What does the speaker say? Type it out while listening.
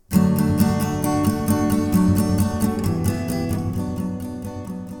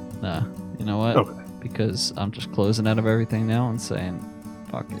because I'm just closing out of everything now and saying,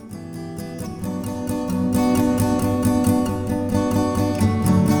 fuck it.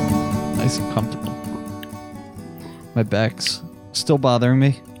 Nice and comfortable. My back's still bothering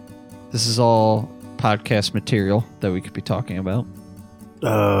me. This is all podcast material that we could be talking about.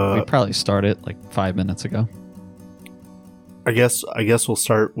 We probably started like 5 minutes ago. I guess we'll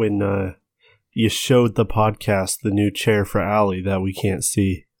start when you showed the podcast the new chair for Allie that we can't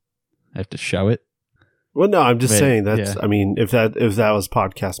see. I have to show it. Well, no, I'm just saying that's. Yeah. I mean, if that was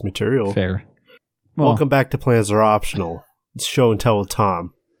podcast material, fair. Well, welcome back to Plans Are Optional. It's show and tell with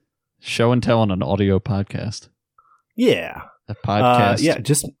Tom. Show and tell on an audio podcast. Yeah, a podcast.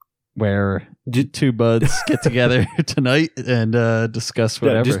 Just where two buds get together tonight and discuss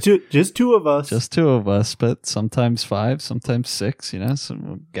whatever. Yeah, just two of us. Just two of us, but sometimes 5, sometimes 6.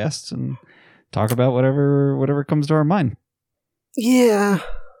 Some guests and talk about whatever comes to our mind. Yeah.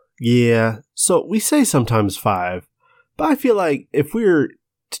 So we say sometimes 5, but I feel like if we were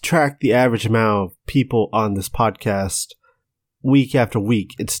to track the average amount of people on this podcast week after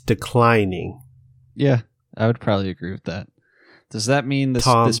week, it's declining. Yeah, I would probably agree with that. Does that mean this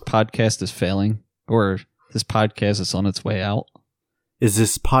podcast is failing? Or this podcast is on its way out? Is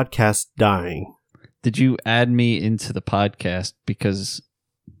this podcast dying? Did you add me into the podcast because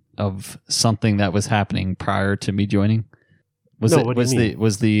of something that was happening prior to me joining? Was the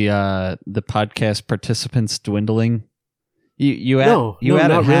podcast participants dwindling? You added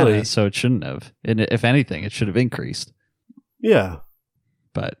not Hannah, really. So it shouldn't have. And if anything, it should have increased. Yeah.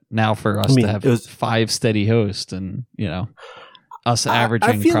 But now for us to have 5 steady hosts and, us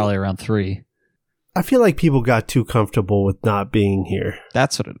averaging probably around 3. I feel like people got too comfortable with not being here.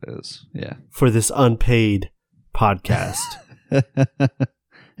 That's what it is. Yeah. For this unpaid podcast.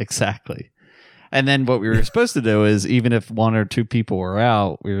 Exactly. And then what we were supposed to do is, even if 1 or 2 people were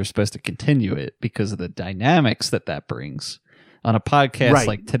out, we were supposed to continue it because of the dynamics that brings. On a podcast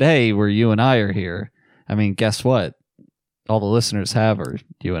like today, where you and I are here, I mean, guess what? All the listeners have are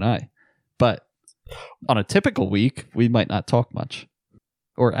you and I. But on a typical week, we might not talk much.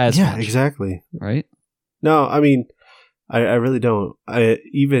 Or as much. Yeah, exactly. Right? No, I mean, I really don't. I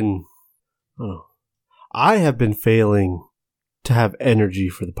have been failing to have energy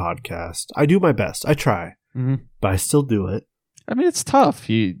for the podcast. I do my best. I try. Mm-hmm. But I still do it. I mean, it's tough.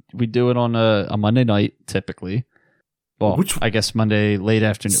 We do it on a Monday night, typically. Well, I guess Monday late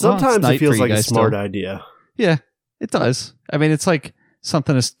afternoon. Sometimes it feels like a smart idea. Yeah, it does. I mean, it's like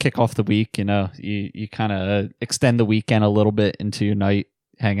something to kick off the week. You kind of extend the weekend a little bit into your night,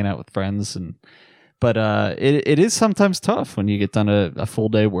 hanging out with friends. But it is sometimes tough when you get done a full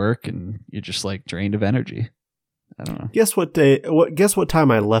day work and you're just like drained of energy. I don't know. Guess what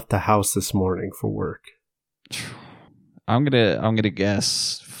time I left the house this morning for work? I'm gonna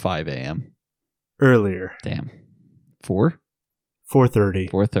guess 5 a.m. Earlier. Damn. 4? 4:30.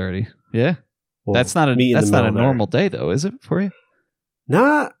 4:30. Yeah. Well, that's not a normal day though, is it for you?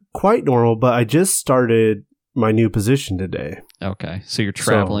 Not quite normal, but I just started my new position today. Okay. So you're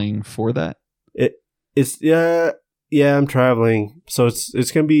traveling for that? I'm traveling. So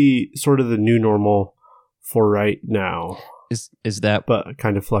it's gonna be sort of the new normal for right now. Is that but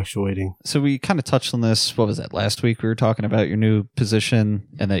kind of fluctuating. So we kind of touched on this, what was that, last week we were talking about your new position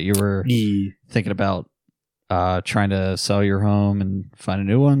and that you were thinking about trying to sell your home and find a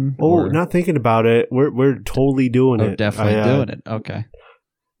new one? Not thinking about it. We're totally doing it. Definitely doing it. Okay.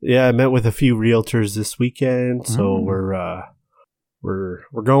 Yeah, I met with a few realtors this weekend, so we're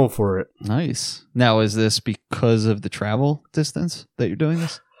going for it. Nice. Now, is this because of the travel distance that you're doing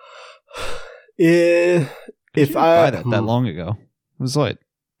this? If I buy that long ago, it was like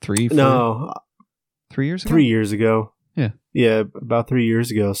 3 years ago. 3 years ago. Yeah, about 3 years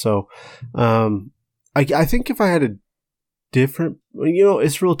ago. So, I think if I had a different,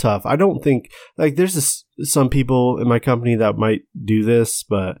 it's real tough. I don't think there's some people in my company that might do this,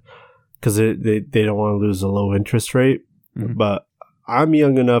 but because they don't want to lose a low interest rate. Mm-hmm. But I'm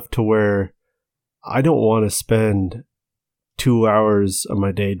young enough to where I don't want to spend 2 hours of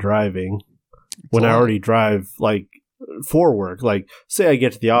my day driving when I already drive for work. Like, say I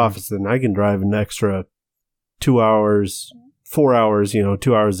get to the office, then I can drive an extra 2 hours, 4 hours,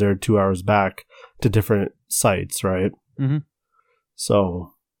 2 hours there, 2 hours back to different sites, right? Mm-hmm.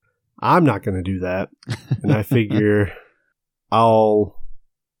 So I'm not going to do that. And I figure I'll,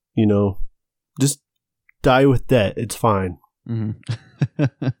 just die with debt. It's fine. Mm-hmm.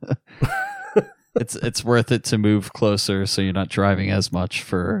 It's worth it to move closer so you're not driving as much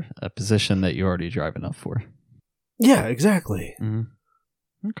for a position that you already drive enough for. Yeah, exactly. Mm-hmm.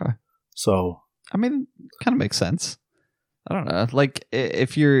 Okay. So, I mean, kind of makes sense. I don't know. Like,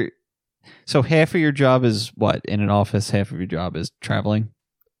 if you're So half of your job is what in an office? Half of your job is traveling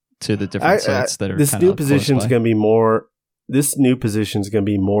to the different sites that are. This new position's going to be more. This new position's going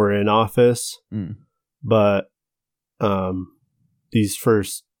to be more in office, but these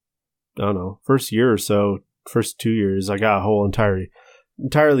first year or so, first 2 years, I got a whole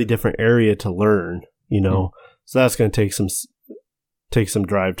entirely different area to learn. So that's going to take some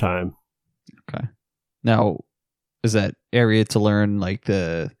drive time. Okay. Now, is that area to learn like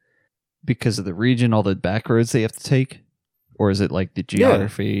because of the region, all the back roads they have to take, or is it like the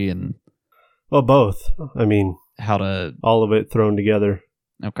geography and? Well, both. I mean, all of it thrown together.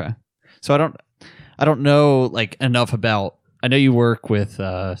 Okay. So I don't know like enough about. I know you work with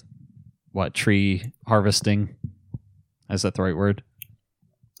tree harvesting. Is that the right word?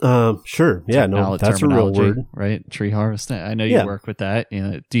 Sure. Yeah, no, that's a real word, right? Tree harvesting. I know you work with that.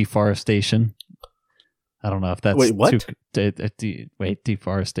 Deforestation. I don't know if that's what?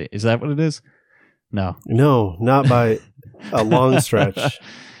 Deforestation. Is that what it is? No, not by a long stretch.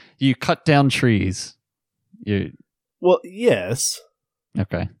 You cut down trees. Well, yes.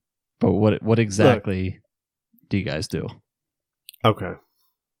 Okay, but what exactly do you guys do? Okay,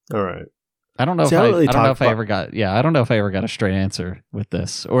 all right. I don't know if I ever got a straight answer with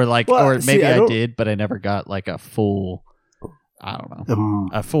this, or maybe I did, but I never got like a full. I don't know,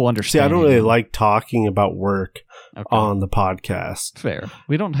 a full understanding. See, I don't really like talking about work on the podcast. Fair.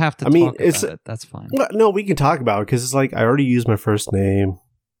 We don't have to. Talk about it. That's fine. Well, no, we can talk about it because it's like I already used my first name.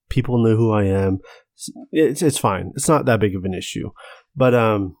 People know who I am. It's fine. It's not that big of an issue. But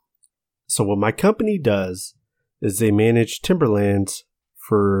so what my company does is they manage timberlands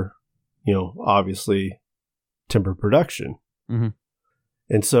for, obviously timber production. Mm-hmm.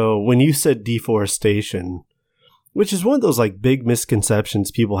 And so when you said deforestation, which is one of those like big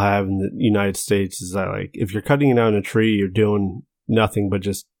misconceptions people have in the United States, is that like if you're cutting down a tree, you're doing nothing but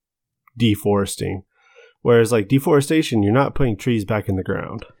just deforesting. Whereas like deforestation, you're not putting trees back in the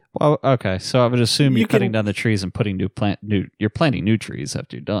ground. Well, okay, so I would assume you're cutting down the trees and putting you're planting new trees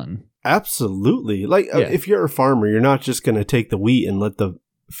after you're done. Absolutely. Like if you're a farmer, you're not just going to take the wheat and let the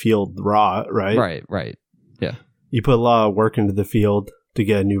field rot, right? Right. Yeah. You put a lot of work into the field to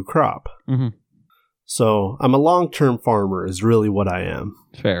get a new crop. Mm-hmm. So I'm a long-term farmer is really what I am.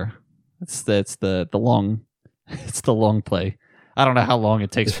 Fair. It's the long play. I don't know how long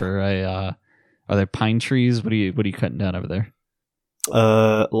it takes for are there pine trees? What are you cutting down over there?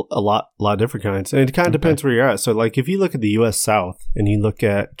 A lot of different kinds. And it kind of depends where you're at. So like if you look at the US South and you look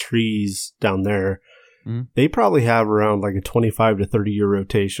at trees down there, they probably have around like a 25 to 30 year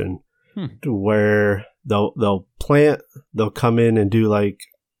rotation where they'll come in and do like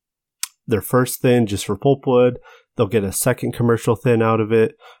their first thin just for pulpwood. They'll get a second commercial thin out of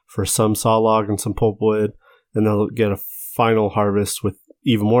it for some sawlog and some pulpwood, and they'll get a final harvest with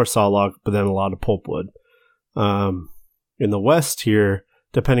even more sawlog, but then a lot of pulpwood. In the West here,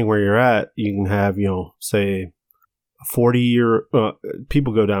 depending where you're at, you can have, say a 40-year,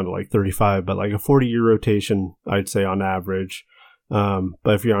 people go down to like 35, but like a 40-year rotation, I'd say on average.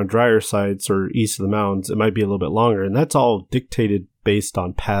 But if you're on drier sites or east of the mountains, it might be a little bit longer. And that's all dictated based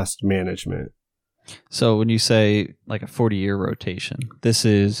on past management. So when you say like a 40-year rotation, this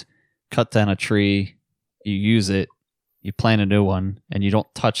is cut down a tree, you use it, you plant a new one, and you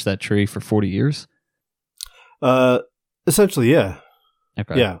don't touch that tree for 40 years? Essentially, yeah.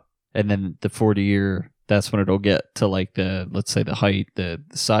 Okay. Yeah. And then the 40-year, that's when it'll get to like let's say the height, the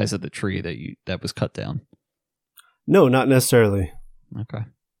size of the tree that was cut down. No, not necessarily. Okay.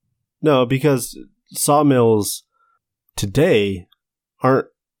 No, because sawmills today aren't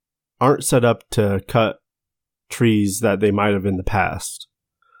set up to cut trees that they might have in the past.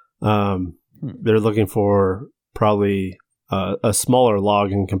 They're looking for probably a smaller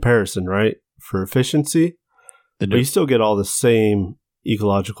log in comparison, right? For efficiency. But you still get all the same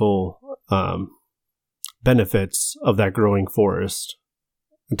ecological benefits of that growing forest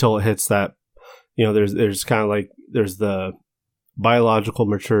until it hits that, there's kind of like, there's the biological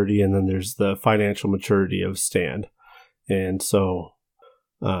maturity and then there's the financial maturity of stand. And so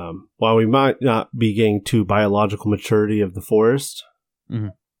while we might not be getting to biological maturity of the forest,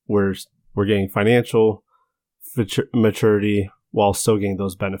 we're getting financial maturity while still getting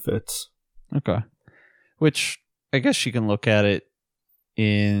those benefits. Okay. Which I guess you can look at it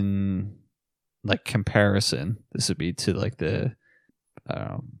in like comparison. This would be to like the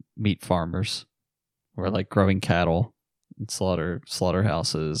meat farmers or like growing cattle and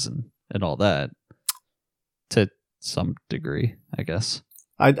slaughterhouses and all that to some degree, I guess.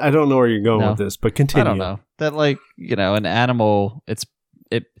 I don't know where you're going with this, but continue. I don't know. That like, an animal, it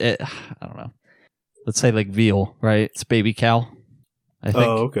I don't know. Let's say like veal, right? It's baby cow, I think.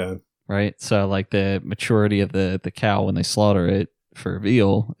 Oh, okay. right? So like the maturity of the cow when they slaughter it for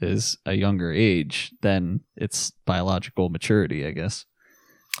veal is a younger age than its biological maturity, I guess.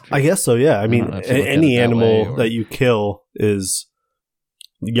 I guess so, yeah. I mean, any animal that you kill is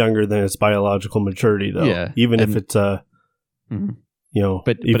younger than its biological maturity, though. Yeah, even if it's but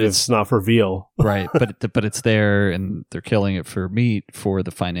it's not for veal, right? But it's there, and they're killing it for meat for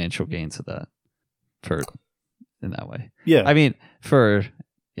the financial gains of that, in that way. Yeah, I mean,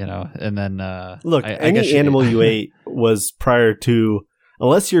 and then look, any animal you ate was prior to,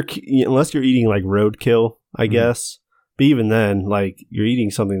 unless you're eating like roadkill, I guess. But even then, like, you're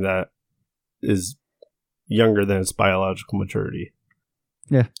eating something that is younger than its biological maturity.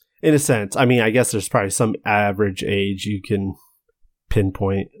 Yeah. In a sense. I mean, I guess there's probably some average age you can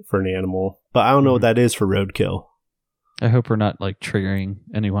pinpoint for an animal. But I don't know what that is for roadkill. I hope we're not, like, triggering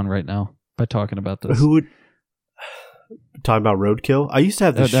anyone right now by talking about this. Who would... Talking about roadkill? I used to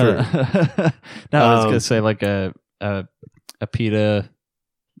have this shirt. No, I was going to say, like, a PETA...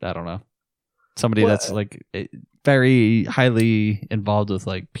 I don't know. Somebody that's, like... very highly involved with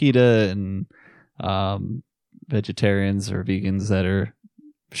like PETA and vegetarians or vegans that are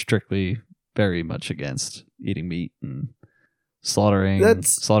strictly very much against eating meat and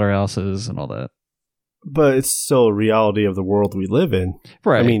slaughterhouses and all that. But it's still a reality of the world we live in.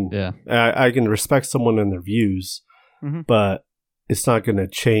 Right. I mean, yeah. I can respect someone and their views, but it's not going to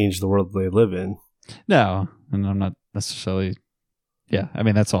change the world they live in. No, and I'm not necessarily... Yeah, I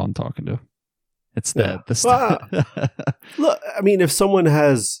mean, that's all I'm talking to. It's look, I mean, if someone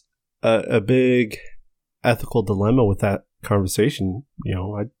has a big ethical dilemma with that conversation,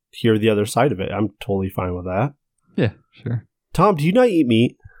 I'd hear the other side of it. I'm totally fine with that. Yeah, sure. Tom, do you not eat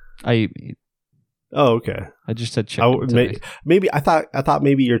meat? I eat meat. Oh, okay. I just had chicken today. Maybe I thought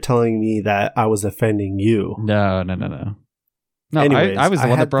maybe you're telling me that I was offending you. No. No, anyways, I was the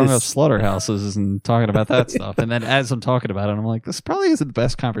one that brought up slaughterhouses and talking about that stuff. And then as I'm talking about it, I'm like, this probably isn't the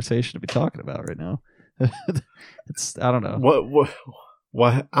best conversation to be talking about right now. I don't know.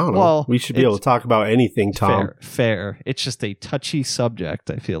 What? I don't know. Well, we should be able to talk about anything, Tom. Fair. It's just a touchy subject,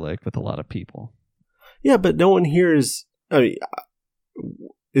 I feel like, with a lot of people. Yeah, but no one here is... I mean,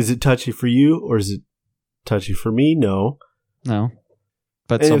 is it touchy for you or is it touchy for me? No.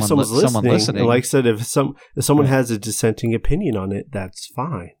 But someone listening, like I said, if someone has a dissenting opinion on it, that's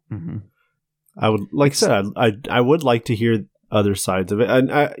fine. Mm-hmm. I would, like I said, I would like to hear other sides of it.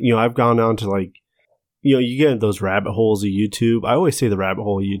 And I've gone on to like, you get in those rabbit holes of YouTube. I always say the rabbit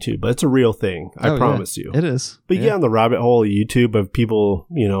hole of YouTube, but it's a real thing. I promise you, it is. But you get on the rabbit hole of YouTube of people,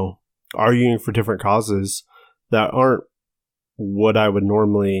 arguing for different causes that aren't what I would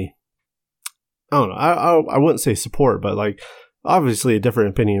normally. I don't know. I wouldn't say support, but like. Obviously a different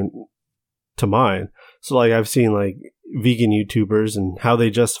opinion to mine. So like I've seen like vegan YouTubers and how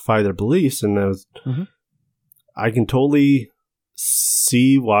they justify their beliefs, and I can totally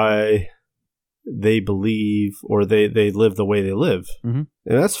see why they believe or they live the way they live. And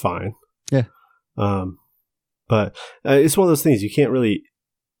that's fine. Yeah. But it's one of those things you can't really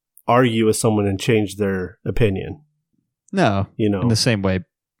argue with someone and change their opinion. No. In the same way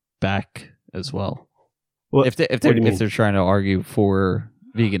back as well. Well, if they're trying to argue for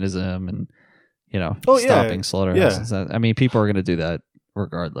veganism and stopping slaughterhouses, I mean, people are going to do that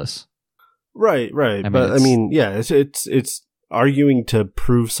regardless. Right. But I mean, yeah, it's arguing to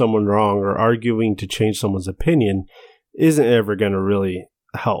prove someone wrong or arguing to change someone's opinion isn't ever going to really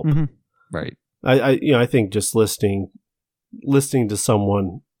help. Right. I think just listening to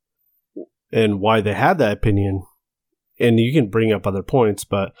someone and why they have that opinion. And you can bring up other points,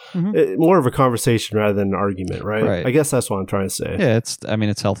 but more of a conversation rather than an argument, right? I guess that's what I'm trying to say. Yeah,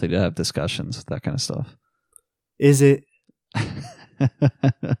 it's healthy to have discussions, that kind of stuff. Is it?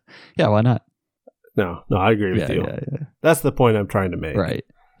 Yeah, why not? No, I agree with you. Yeah. That's the point I'm trying to make. Right.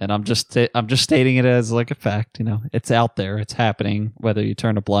 And I'm just stating it as like a fact, It's out there, it's happening, whether you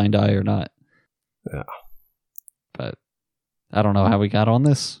turn a blind eye or not. Yeah. But I don't know how we got on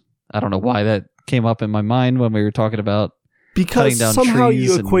this. I don't know why that came up in my mind when we were talking about because somehow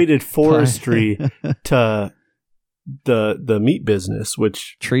you equated forestry to the meat business,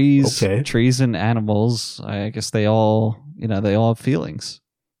 which trees and animals. I guess they all have feelings.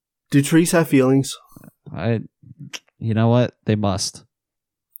 Do trees have feelings? You know what? They must.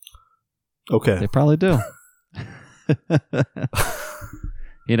 Okay, they probably do.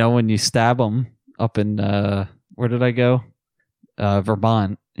 When you stab them up in where did I go?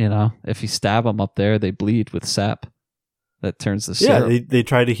 Vermont. If you stab them up there, they bleed with sap that turns the syrup. Yeah, they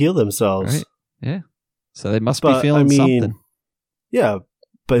try to heal themselves. Right? Yeah, so they must be feeling something. Yeah,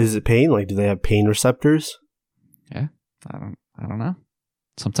 but is it pain? Like, do they have pain receptors? Yeah, I don't know.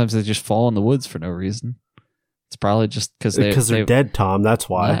 Sometimes they just fall in the woods for no reason. It's probably just because they're dead, Tom. That's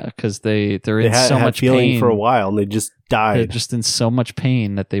why. Yeah, because they're in so much feeling pain for a while, and they just died. They're just in so much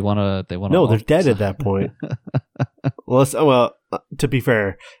pain that they want to. No, they're dead at that point. Well, to be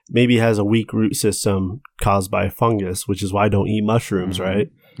fair, maybe it has a weak root system caused by fungus, which is why I don't eat mushrooms, right?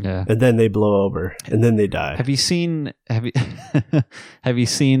 Yeah, and then they blow over, and then they die. Have you seen the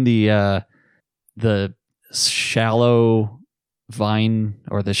shallow vine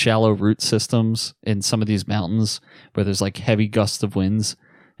or the shallow root systems in some of these mountains where there's like heavy gusts of winds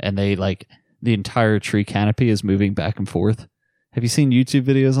and they like the entire tree canopy is moving back and forth? Have you seen YouTube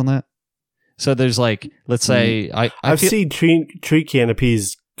videos on that? So there's like, let's say I've seen tree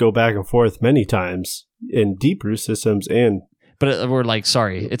canopies go back and forth many times in deep root systems, but we're like,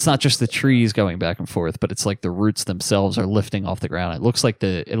 sorry, it's not just the trees going back and forth, but it's like the roots themselves are lifting off the ground. It looks like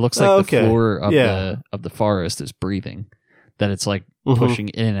the floor of the forest is breathing. That it's like pushing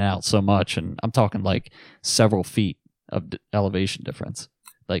in and out so much, and I'm talking like several feet of elevation difference,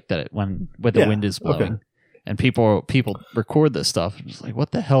 like that when the wind is blowing, and people record this stuff. And it's like,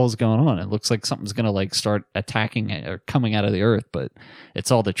 what the hell is going on? It looks like something's gonna like start attacking it or coming out of the earth, but it's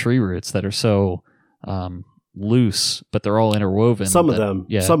all the tree roots that are so loose, but they're all interwoven. Some of them,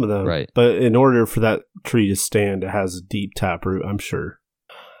 right? But in order for that tree to stand, it has a deep taproot. I'm sure.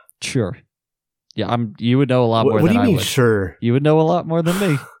 Sure. Yeah, you would know a lot more than I would. What do you mean, sure? You would know a lot more than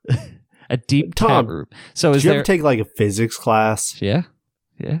me. A deep taproot. So did you ever take like a physics class? Yeah.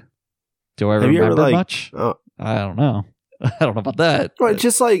 Do I remember much? I don't know. I don't know about that. Right,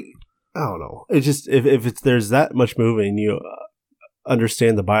 just like, I don't know. It's just, if there's that much moving, you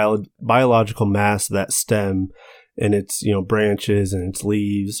understand the biological mass of that stem and its, branches and its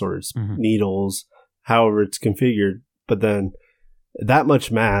leaves or its needles, however it's configured. But then that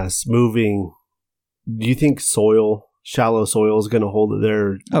much mass moving... Do you think shallow soil is going to hold it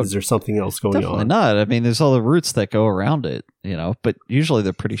there? Or is there something else going on? Definitely not. I mean, there's all the roots that go around it, but usually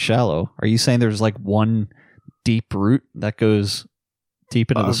they're pretty shallow. Are you saying there's like one deep root that goes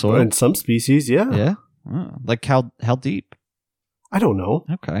deep into the soil? In some species, yeah. Yeah? Oh, like how deep? I don't know.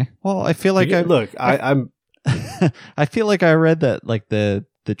 Okay. Well, I feel like I'm I feel like I read that like the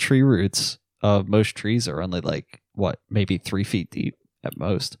tree roots of most trees are only like, maybe 3 feet deep at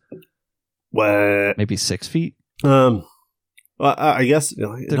most. What? Maybe 6 feet? Well, I guess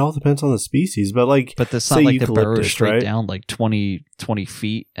it all depends on the species, but it's not like they burrow straight down like 20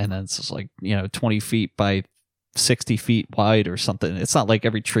 feet, and then it's just like 20 feet by 60 feet wide or something. It's not like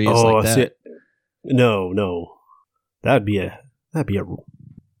every tree is like that. No, that'd be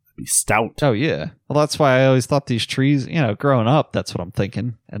stout. Oh yeah. Well, that's why I always thought these trees. Growing up, that's what I'm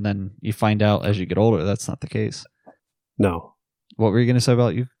thinking, and then you find out as you get older that's not the case. No. What were you going to say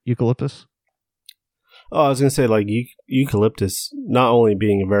about eucalyptus? Oh, I was going to say, like, eucalyptus, not only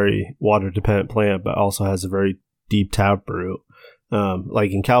being a very water-dependent plant, but also has a very deep taproot.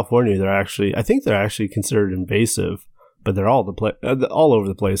 Like in California, I think they're actually considered invasive, but they're all over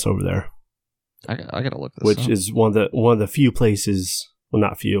the place over there. I got to look this up. Which is one of the few places, well,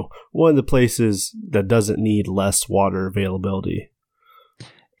 not few, one of the places that doesn't need less water availability.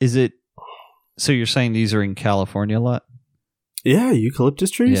 Is it, so you're saying these are in California a lot? Yeah,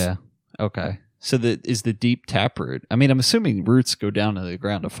 eucalyptus trees. Yeah, okay. So is the deep taproot? I mean, I'm assuming roots go down to the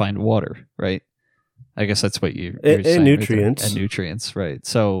ground to find water, right? I guess that's what you're saying. And nutrients. And nutrients, right.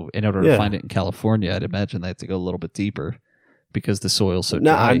 So in order to find it in California, I'd imagine they have to go a little bit deeper because the soil's so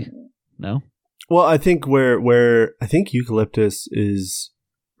dry. No? Well, I think where I think eucalyptus is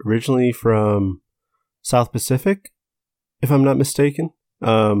originally from South Pacific, if I'm not mistaken.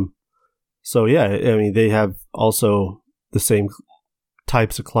 So yeah, I mean, they have also the same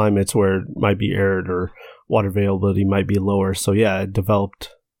types of climates where it might be arid or water availability might be lower. So yeah, it developed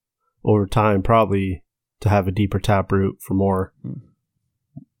over time probably to have a deeper taproot for more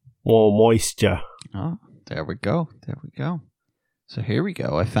moisture. Oh, there we go. So here we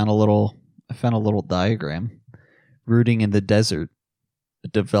go. I found a little diagram. Rooting in the Desert, a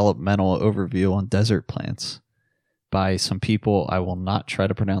developmental overview on desert plants by some people. I will not try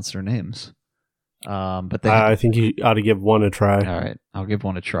to pronounce their names. But I think you ought to give one a try. All right, I'll give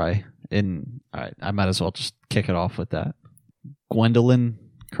one a try. All right, I might as well just kick it off with that. Gwendolyn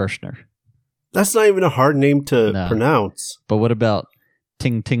Kirshner. That's not even a hard name to pronounce. But what about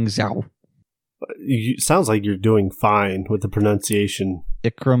Ting Ting Xiao? Sounds like you're doing fine with the pronunciation.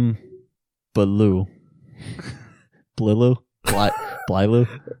 Ikram Blailu. Blailu?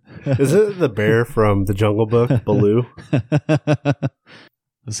 Is it the bear from the Jungle Book, Baloo?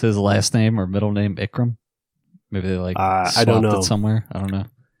 Is his last name or middle name Ikram? Maybe they I don't know. It somewhere. I don't know.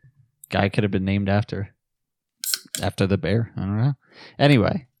 Guy could have been named after the bear. I don't know.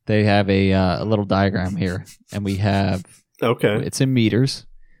 Anyway, they have a little diagram here, and we have it's in meters.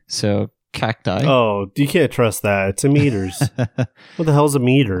 So cacti. Oh, you can't trust that. It's in meters. What the hell's a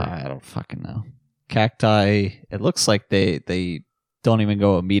meter? I don't fucking know. Cacti. It looks like they don't even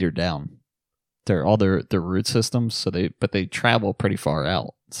go a meter down. They're all their root systems. So they travel pretty far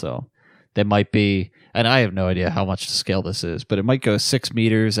out. So they might be, and I have no idea how much to scale this is, but it might go 6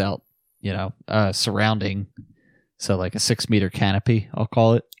 meters out. Surrounding. So like a 6 meter canopy, I'll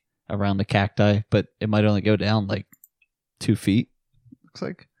call it, around the cacti, but it might only go down like 2 feet. Looks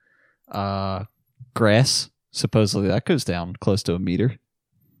like. Grass, supposedly that goes down close to a meter.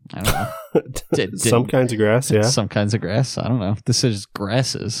 I don't know. Some kinds of grass, yeah. Some kinds of grass. I don't know. This is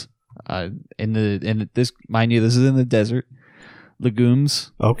grasses. This, mind you, this is in the desert.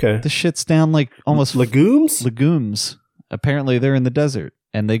 Legumes. Okay. This shit's down like almost legumes. Legumes. Apparently, they're in the desert,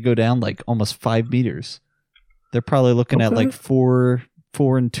 and they go down like almost 5 meters. They're probably looking at like 4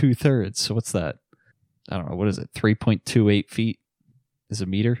 2/3. So what's that? I don't know. What is it? 3.28 feet is a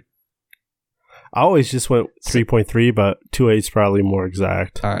meter. I always just went 3.3, but 2.8 is probably more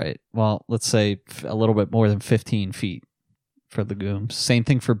exact. All right. Well, let's say a little bit more than 15 feet for legumes. Same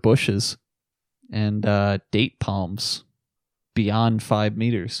thing for bushes and date palms beyond 5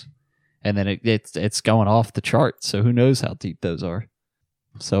 meters. And then it's going off the chart. So who knows how deep those are.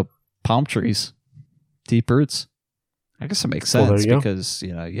 So palm trees, deep roots. I guess it makes sense because,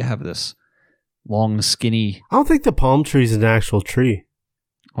 you have this long, skinny. I don't think the palm tree is an actual tree.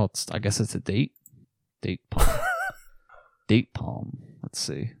 Well, I guess it's a date palm. Date palm. Let's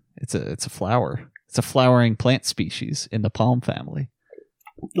see. It's a flower. It's a flowering plant species in the palm family.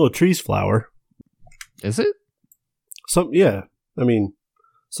 Well, trees flower. Is it? Yeah. I mean,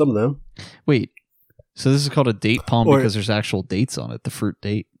 some of them. Wait. So this is called a date palm because there's actual dates on it. The fruit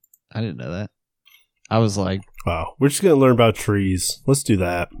date. I didn't know that. I was like, wow. We're just gonna learn about trees. Let's do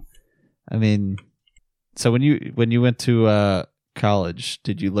that. I mean, so when you went to college,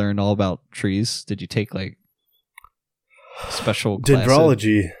 did you learn all about trees? Did you take like special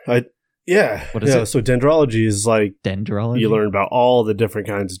dendrology? What is it? So dendrology is like dendrology. You learn about all the different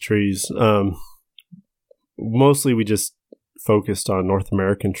kinds of trees. Mostly we just focused on North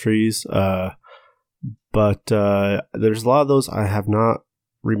American trees, but there's a lot of those I have not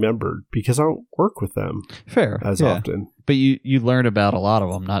remembered because I don't work with them as often. But you learn about a lot of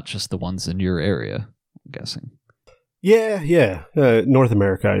them, not just the ones in your area, I'm guessing. Yeah. North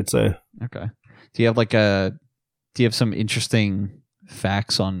America, I'd say. Okay. Do you have some interesting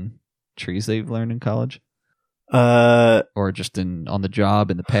facts on trees that you've learned in college? Or just on the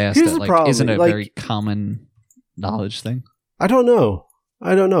job in the past that isn't a very common knowledge thing? I don't know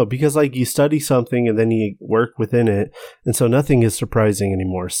because you study something and then you work within it, and so nothing is surprising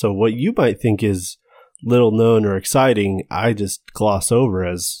anymore. So what you might think is little known or exciting, I just gloss over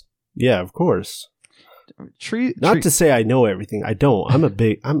as of course. Not to say I know everything. I don't.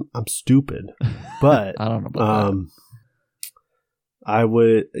 I'm stupid. But I don't know about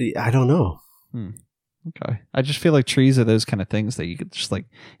that. I don't know. Okay. I just feel like trees are those kind of things that you could just you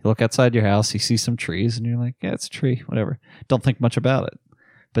look outside your house, you see some trees and you're like, yeah, it's a tree, whatever. Don't think much about it.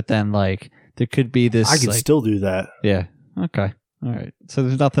 But then there could be this. I can still do that. Yeah. Okay. All right. So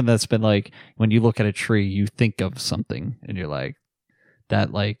there's nothing that's been when you look at a tree, you think of something and you're like, that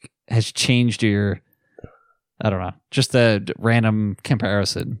has changed your, I don't know, just a random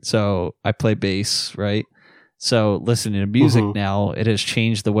comparison. So I play bass, right? So listening to music now, it has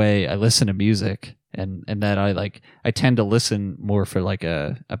changed the way I listen to music, and that I tend to listen more for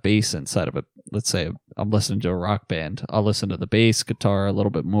a bass inside of let's say I'm listening to a rock band. I'll listen to the bass guitar a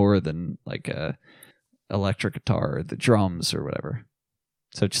little bit more than a electric guitar or the drums or whatever.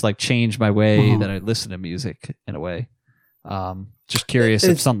 So just change my way that I listen to music in a way. Just curious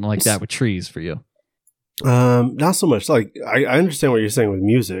if something like that with trees for you. Not so much. I understand what you're saying with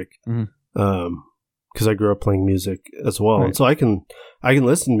music. Because I grew up playing music as well, right. And so I can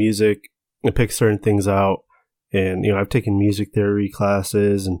listen to music and pick certain things out. And I've taken music theory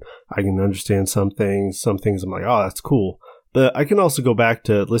classes, and I can understand some things. Some things I'm like, oh, that's cool. But I can also go back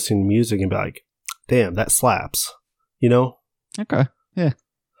to listening to music and be like, damn, that slaps. Okay, yeah.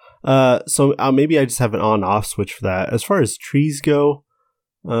 So maybe I just have an on-off switch for that. As far as trees go,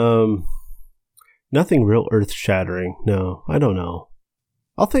 nothing real earth-shattering. No, I don't know.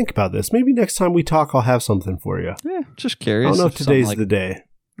 I'll think about this. Maybe next time we talk, I'll have something for you. Yeah, just curious. I don't know if today's the day.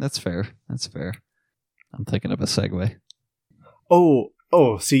 That's fair. I'm thinking of a segue.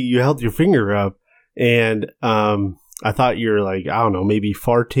 Oh, see, you held your finger up, and I thought you were I don't know, maybe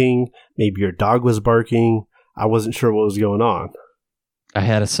farting, maybe your dog was barking. I wasn't sure what was going on. I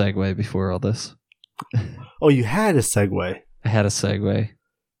had a segue before all this. Oh, you had a segue. I had a segue.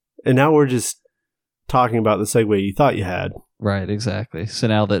 And now we're just talking about the segue you thought you had. Right, exactly. So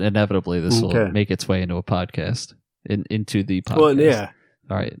now that inevitably this will make its way into a podcast, into the podcast. Well, yeah.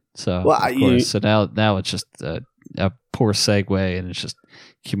 All right. So, of course, so now it's just a poor segue, and it's just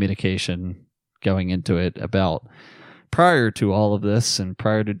communication going into it about prior to all of this and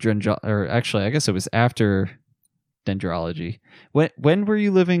prior to or actually, I guess it was after dendrology. When were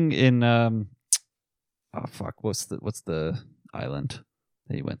you living in? Oh fuck! What's the island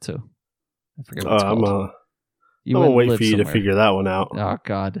that you went to? I forget what it's called. I'm gonna wait for you to figure that one out. Oh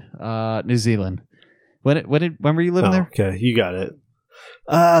God, New Zealand. When were you living there? Okay, you got it.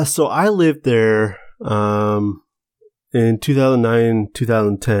 So I lived there in 2009,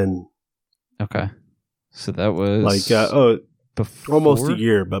 2010. Okay, so that was before? Almost a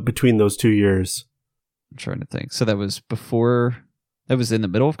year, but between those 2 years. I'm trying to think. So that was before. That was in the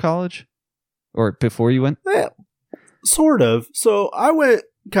middle of college, or before you went? Yeah, sort of. So I went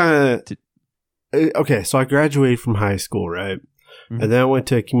kind of. Okay, so I graduated from high school, right? Mm-hmm. And then I went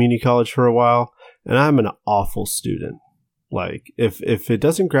to community college for a while, and I'm an awful student. Like, if it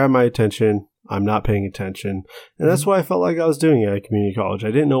doesn't grab my attention, I'm not paying attention. And that's why I felt like I was doing it at community college.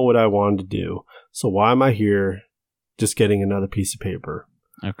 I didn't know what I wanted to do. So why am I here just getting another piece of paper?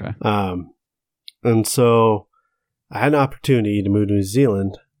 Okay. And so I had an opportunity to move to New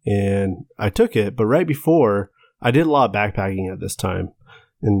Zealand, and I took it. But right before, I did a lot of backpacking at this time.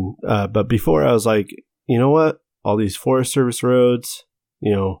 And but before, I was like, you know what? All these Forest Service roads,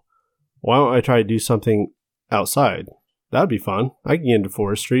 why don't I try to do something outside? That'd be fun. I can get into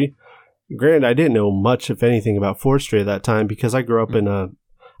forestry. Granted, I didn't know much, if anything, about forestry at that time because I grew up in a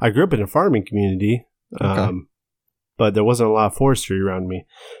farming community, but there wasn't a lot of forestry around me,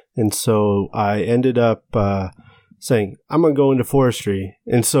 and so I ended up saying I'm gonna go into forestry.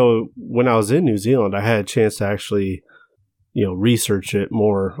 And so when I was in New Zealand, I had a chance to actually, research it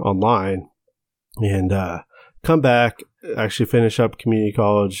more online, and come back, actually finish up community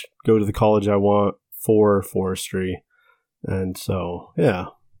college, go to the college I want for forestry. And so, yeah.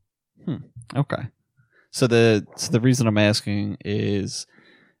 Okay. So the reason I'm asking is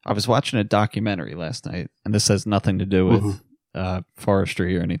I was watching a documentary last night, and this has nothing to do with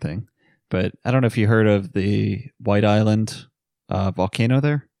forestry or anything, but I don't know if you heard of the White Island volcano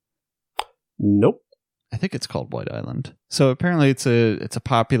there. Nope. I think it's called White Island. So apparently it's a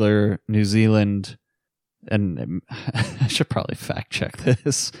popular New Zealand, and I should probably fact check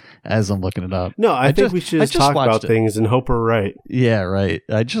this as I'm looking it up. No, I think we should just talk about things and hope we're right. Yeah, right.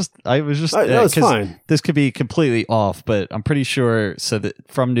 I was just no, it's fine. This could be completely off, but I'm pretty sure. So that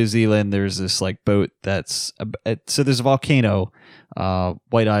from New Zealand, there's this like boat that's so there's a volcano,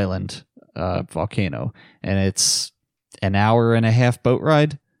 White Island volcano, and it's an hour and a half boat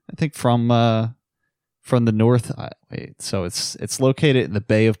ride, I think, from the north. So it's located in the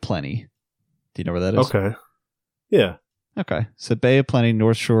Bay of Plenty. Do you know where that is? Okay. Yeah. Okay. So Bay of Plenty,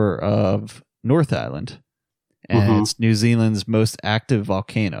 north shore of North Island, and it's New Zealand's most active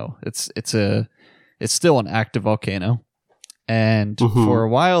volcano. It's still an active volcano, and for a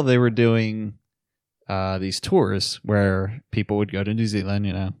while they were doing these tours where people would go to New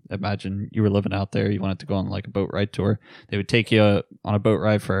Zealand. Imagine you were living out there, you wanted to go on like a boat ride tour. They would take you on a boat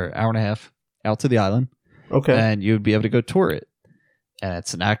ride for an hour and a half out to the island. Okay. And you would be able to go tour it. And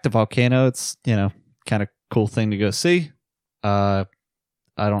it's an active volcano. It's, kind of cool thing to go see. I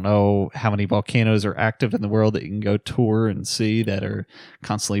don't know how many volcanoes are active in the world that you can go tour and see that are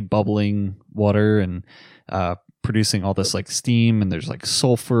constantly bubbling water and producing all this like steam, and there's like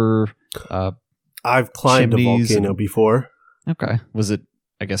sulfur. I've climbed a volcano before. Okay. Was it,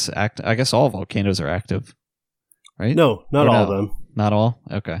 I guess all volcanoes are active, right? No, not all of them. Not all?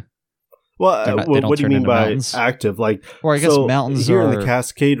 Okay. Well, what do you mean by mountains? Active? Like, or I guess mountains here in the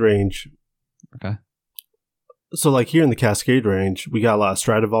Cascade Range. Okay. So, like here in the Cascade Range, we got a lot of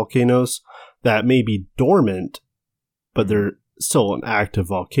stratovolcanoes that may be dormant, but they're still an active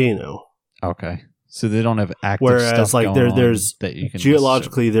volcano. Okay. So they don't have active stuff like there's that you can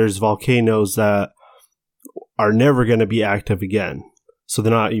geologically there's volcanoes that are never going to be active again. So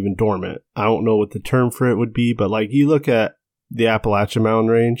they're not even dormant. I don't know what the term for it would be, but like you look at the Appalachian Mountain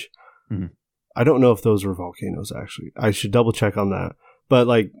Range. I don't know if those were volcanoes, actually. I should double check on that. But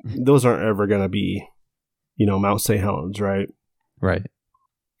like those aren't ever going to be, Mount St. Helens, right? Right.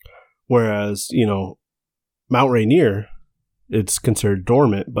 Whereas, Mount Rainier, it's considered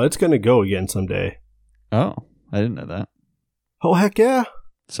dormant, but it's going to go again someday. Oh, I didn't know that. Oh, heck yeah.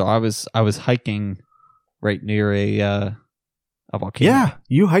 So I was hiking right near a volcano. Yeah,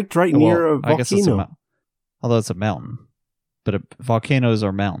 you hiked right near a volcano. I guess although it's a mountain. But volcanoes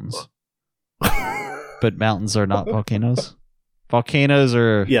are mountains. But mountains are not volcanoes. Volcanoes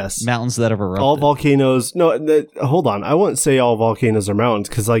are Yes. mountains that have erupted. All volcanoes. No, hold on. I wouldn't say all volcanoes are mountains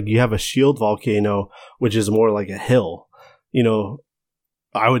because, like, you have a shield volcano, which is more like a hill. You know,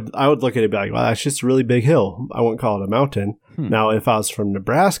 I would look at it and be like, well, that's just a really big hill. I wouldn't call it a mountain. Now, if I was from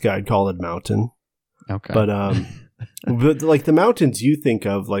Nebraska, I'd call it a mountain. Okay. But but like the mountains you think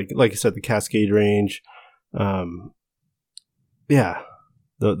of, like I said, the Cascade Range, yeah,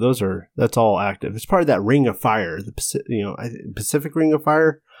 that's all active. It's part of that Ring of Fire, the Pacific Ring of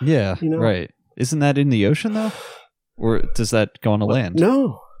Fire. Yeah, right. Isn't that in the ocean though, or does that go on the land?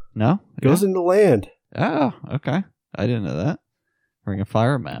 No, it goes into land. Oh, okay. I didn't know that. Ring of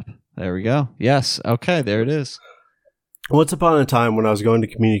Fire map. There we go. Yes. Okay. There it is. Once upon a time, when I was going to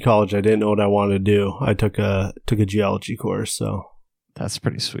community college, I didn't know what I wanted to do. I took a geology course. So that's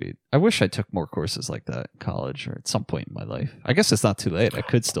pretty sweet. I wish I took more courses like that in college or at some point in my life. I guess it's not too late. I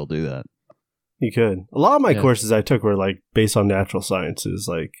could still do that. You could. A lot of my courses I took were like based on natural sciences.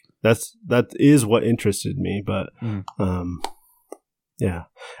 Like that is what interested me. But yeah,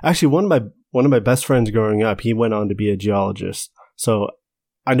 actually, one of my best friends growing up, he went on to be a geologist. So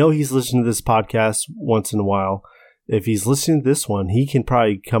I know he's listening to this podcast once in a while. If he's listening to this one, he can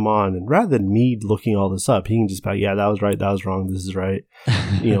probably come on, and rather than me looking all this up, he can just be like, yeah, that was right, that was wrong, this is right.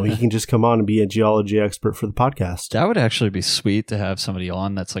 He can just come on and be a geology expert for the podcast. That would actually be sweet to have somebody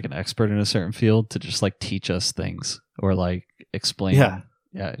on that's like an expert in a certain field to just like teach us things or like explain. Yeah.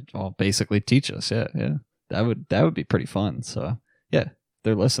 Yeah. Well, basically teach us. Yeah. Yeah. That would be pretty fun. So yeah, if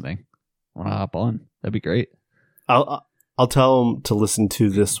they're listening, want to hop on, that'd be great. I'll tell him to listen to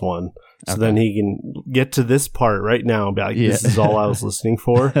this one. So then he can get to this part right now and be like, this is all I was listening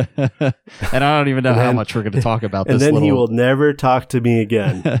for. And I don't even know how much we're going to talk about this. And then he will never talk to me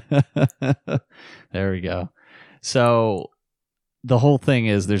again. There we go. So the whole thing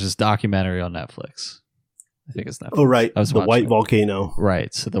is there's this documentary on Netflix. I think it's Netflix. Oh, right. The White Volcano.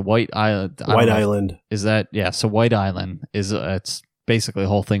 Right. So the White Island. White Island. Is that, yeah. So White Island is, it's basically the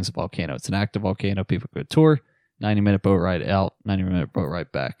whole thing's a volcano. It's an active volcano. People go tour, 90-minute boat ride out, 90-minute boat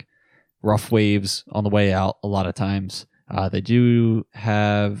ride back. Rough waves on the way out a lot of times. They do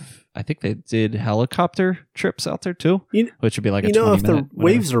have, I think they did helicopter trips out there too, which would be like a 20-minute. If the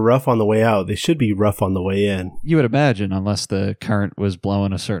waves are rough on the way out, they should be rough on the way in. You would imagine, unless the current was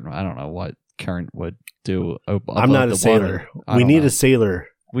blowing a certain, I don't know what current would do. I'm not a sailor. We need a sailor.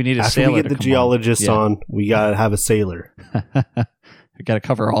 We need a After sailor. We get the geologist on, we got to have a sailor. We got to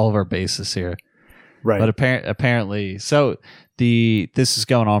cover all of our bases here. Right. But apparently, so this is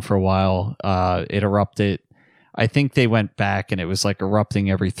going on for a while. It erupted. I think they went back and it was like erupting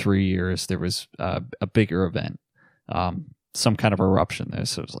every 3 years. There was a bigger event, some kind of eruption there.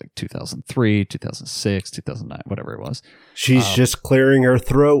 So it was like 2003, 2006, 2009, whatever it was. She's just clearing her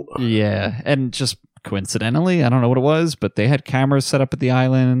throat. Yeah. And just coincidentally, I don't know what it was, but they had cameras set up at the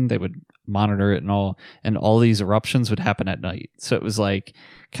island. They would monitor it and all these eruptions would happen at night. So it was like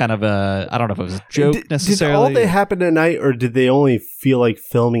kind of I don't know if it was a joke necessarily. Did all they happen at night, or did they only feel like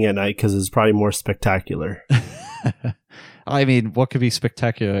filming at night because it's probably more spectacular? I mean, what could be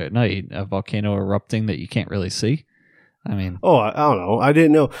spectacular at night? A volcano erupting that you can't really see? I mean, I don't know. I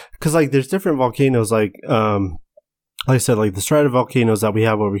didn't know because like there's different volcanoes. Like I said, like the stratovolcanoes that we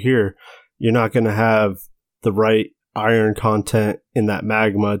have over here, you're not going to have the right iron content in that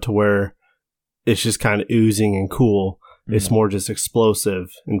magma to where it's just kind of oozing and cool. It's more just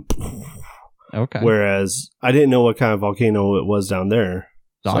explosive and okay. Whereas I didn't know what kind of volcano it was down there.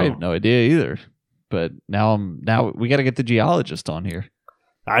 So. I have no idea either. But now we got to get the geologist on here.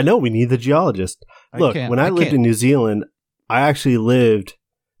 I know we need the geologist. Look, when I lived in New Zealand, I actually lived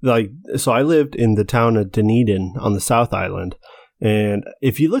I lived in the town of Dunedin on the South Island. And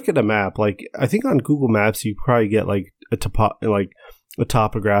if you look at a map, like I think on Google Maps, you probably get like a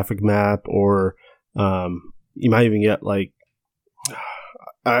topographic map, or you might even get like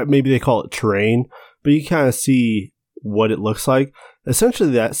maybe they call it terrain, but you kind of see what it looks like. Essentially,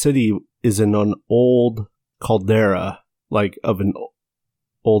 that city is in an old caldera, like of an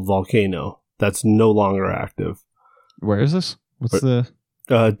old volcano that's no longer active. Where is this? What's the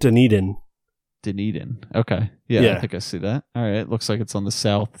Dunedin? Dunedin. Okay. Yeah, I think I see that. All right. It looks like it's on the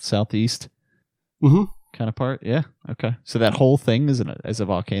southeast kind of part. Yeah. Okay. So that whole thing is a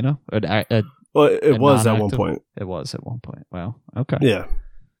volcano? Well, it was at one point. It was at one point. Wow. Okay. Yeah.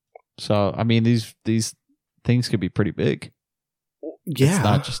 So, I mean, these things could be pretty big. Yeah. It's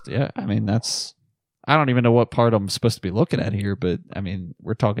not just, I mean, I don't even know what part I'm supposed to be looking at here, but I mean,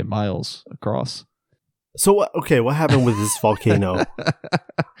 we're talking miles across. So what happened with this volcano?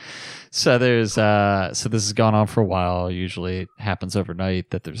 So there's so this has gone on for a while. Usually it happens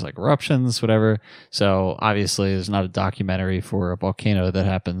overnight that there's like eruptions, whatever. So obviously there's not a documentary for a volcano that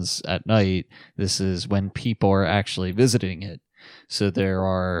happens at night. This is when people are actually visiting it. So there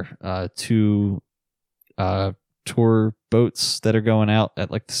are two tour boats that are going out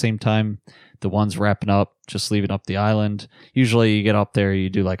at like the same time. The one's wrapping up, just leaving up the island. Usually you get up there, you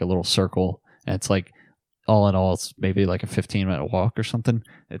do like a little circle, and it's like all in all, it's maybe like a 15-minute walk or something.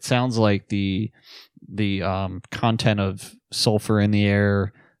 It sounds like the content of sulfur in the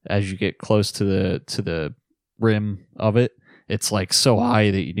air as you get close to the rim of it, it's like so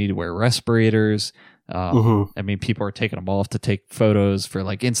high that you need to wear respirators. I mean, people are taking them off to take photos for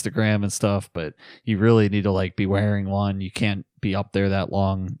like Instagram and stuff, but you really need to like be wearing one. You can't be up there that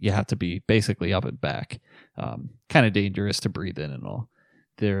long. You have to be basically up and back. Kind of dangerous to breathe in and all.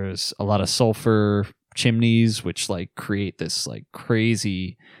 There's a lot of sulfur chimneys, which like create this like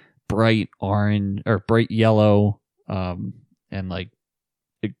crazy bright orange or bright yellow, and like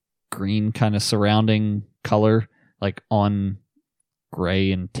a green kind of surrounding color, like on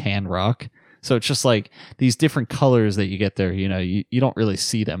gray and tan rock. So it's just like these different colors that you get there. You know, you don't really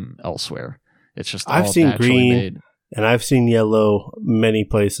see them elsewhere. It's just all I've seen green made. And I've seen yellow many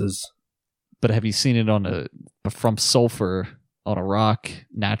places. But have you seen it from sulfur on a rock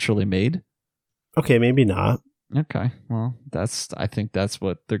naturally made? Okay, maybe not. Okay, well, I think that's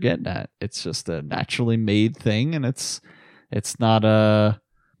what they're getting at. It's just a naturally made thing, and it's not I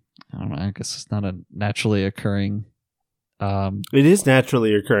don't know. I guess it's not a naturally occurring. It is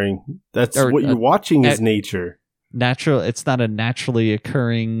naturally occurring. That's what you're watching is nature. Natural. It's not a naturally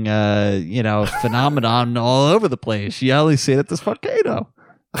occurring, phenomenon all over the place. You only see it at this volcano.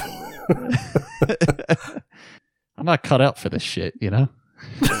 I'm not cut out for this shit, you know.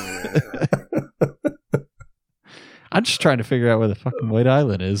 I'm just trying to figure out where the fucking White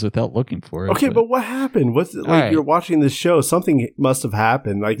Island is without looking for it. Okay, but what happened? What's like? Right. You're watching this show. Something must have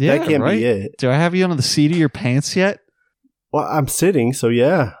happened. Like that can't be it. Do I have you on the seat of your pants yet? Well, I'm sitting, so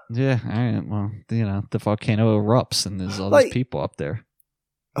yeah. Yeah, all right. Well, the volcano erupts and there's all these people up there.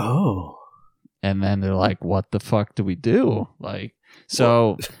 Oh. And then they're like, what the fuck do we do? Like,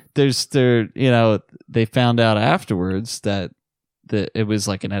 so they found out afterwards that it was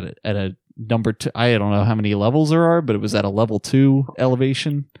like at a number 2. I don't know how many levels there are, but it was at a level 2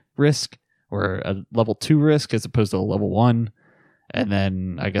 elevation risk or a level 2 risk as opposed to a level 1. And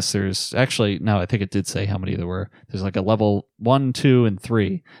then I guess there's actually, no, I think it did say how many there were. There's like a level 1, 2, and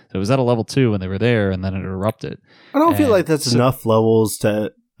 3. So it was at a level 2 when they were there, and then it erupted. I don't feel like that's enough levels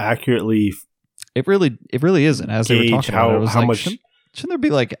to accurately. It really isn't. As they were talking about it, it was how like, much shouldn't there be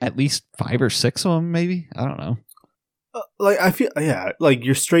like at least 5 or 6 of them? Maybe, I don't know. Like I feel, like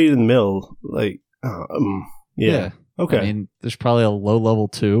you're straight in the middle. Like, yeah. Okay. I mean, there's probably a low level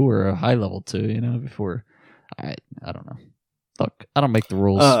 2 or a high level 2. Before I don't know. Look, I don't make the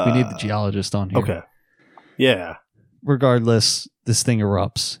rules. We need the geologist on here. Okay. Yeah. Regardless, this thing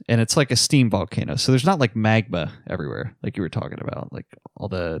erupts, and it's like a steam volcano. So there's not like magma everywhere, like you were talking about, like all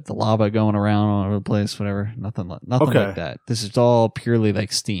the lava going around all over the place, whatever. Nothing like that. This is all purely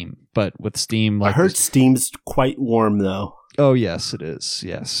like steam, but with steam. Like I heard steam's quite warm, though. Oh yes, it is.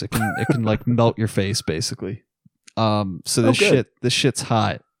 Yes, it can like melt your face, basically. So this shit's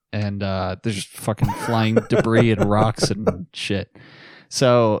hot. And there's just fucking flying debris and rocks and shit.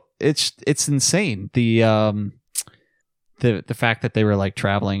 So it's insane. The fact that they were like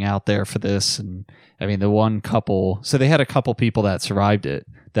traveling out there for this, and I mean the one couple. So they had a couple people that survived it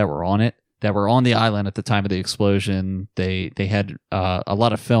that were on the island at the time of the explosion. They had a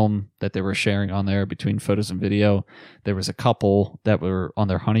lot of film that they were sharing on there between photos and video. There was a couple that were on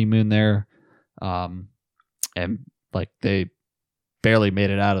their honeymoon there, and like they barely made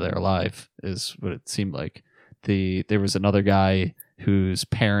it out of there alive is what it seemed like. There was another guy whose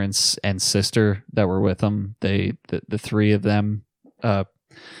parents and sister that were with him. The 3 of them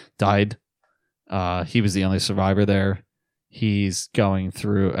died. He was the only survivor there. He's going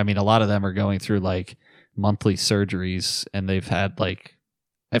through, I mean, a lot of them are going through like monthly surgeries, and they've had like,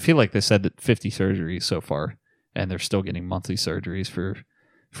 I feel like they said that 50 surgeries so far, and they're still getting monthly surgeries for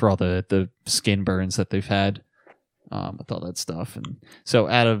all the skin burns that they've had. With all that stuff. And so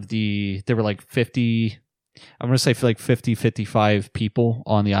there were like 50, I'm going to say like 50, 55 people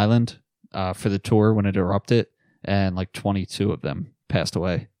on the island for the tour when it erupted, and like 22 of them passed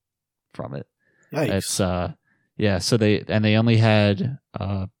away from it. Yikes. It's, so they only had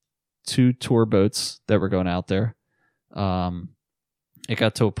 2 tour boats that were going out there. It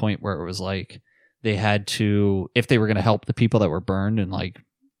got to a point where it was like they had to, if they were going to help the people that were burned and like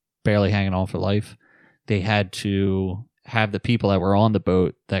barely hanging on for life, they had to have the people that were on the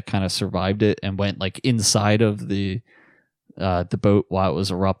boat that kind of survived it and went like inside of the boat while it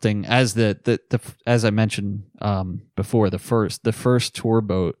was erupting. As as I mentioned before, the first tour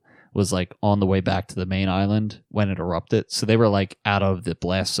boat was like on the way back to the main island when it erupted. So they were like out of the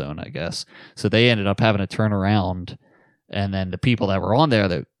blast zone, I guess. So they ended up having to turn around, and then the people that were on there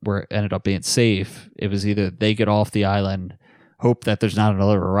that ended up being safe, it was either they get off the island, hope that there's not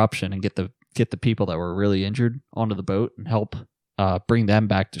another eruption, and get the people that were really injured onto the boat and help bring them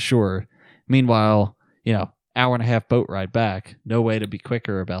back to shore. Meanwhile, hour and a half boat ride back, no way to be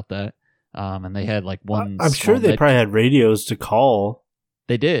quicker about that. And they had like one. I'm sure they probably had radios to call.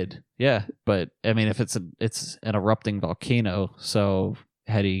 They did, yeah. But I mean, if it's an erupting volcano, so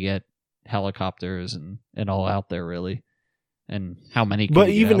how do you get helicopters and all out there really? And how many? But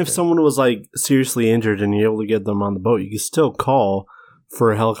even if someone was like seriously injured and you're able to get them on the boat, you can still call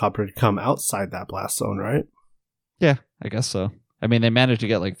for a helicopter to come outside that blast zone, right? Yeah, I guess so. I mean, they managed to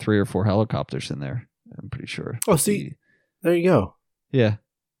get like 3 or 4 helicopters in there, I'm pretty sure. Oh, see, there you go. Yeah.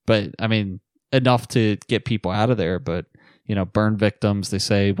 But I mean, enough to get people out of there. But, burn victims, they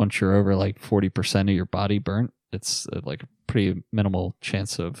say once you're over like 40% of your body burnt, it's like a pretty minimal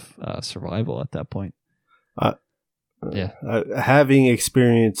chance of survival at that point. Yeah. Having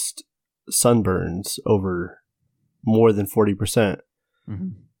experienced sunburns over more than 40%,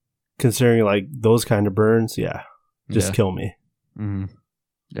 considering like those kind of burns, just kill me. Mm-hmm.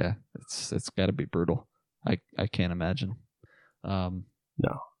 Yeah, it's got to be brutal. I can't imagine. No.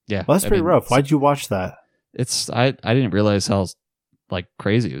 Yeah, well, that's pretty rough. Why'd you watch that? I didn't realize how like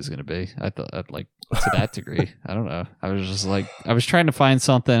crazy it was going to be. I thought like to that degree. I don't know. I was just like, I was trying to find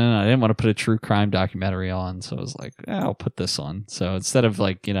something, and I didn't want to put a true crime documentary on, so I was like, I'll put this on. So instead of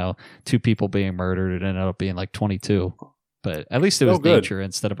like 2 people being murdered, it ended up being like 22. But at least it was nature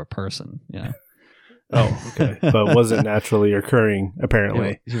instead of a person. Oh, okay. But wasn't naturally occurring,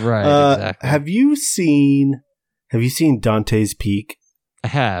 apparently. Right, exactly. Have you seen Dante's Peak? I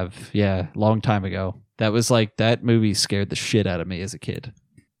have, yeah, long time ago. That was like, that movie scared the shit out of me as a kid.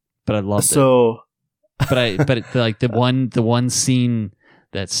 But I loved it. But like the one scene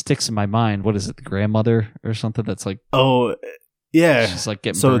that sticks in my mind, what is it, the grandmother or something that's like, oh, yeah. She's like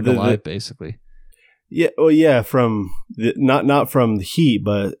getting burned alive, basically. Yeah, well, yeah, from not from the heat,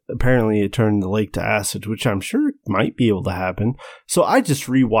 but apparently it turned the lake to acid, which I'm sure might be able to happen. So I just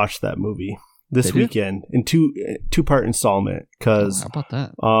rewatched that movie this weekend in two-part installment because how about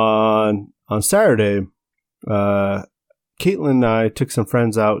that? On Saturday, Caitlin and I took some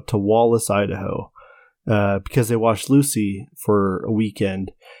friends out to Wallace, Idaho, because they watched Lucy for a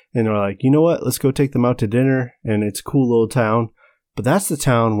weekend, and they're like, you know what? Let's go take them out to dinner, and it's a cool little town. But that's the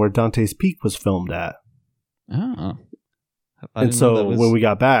town where Dante's Peak was filmed at. Oh. And so when we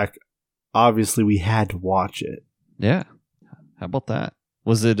got back, obviously we had to watch it. Yeah. How about that?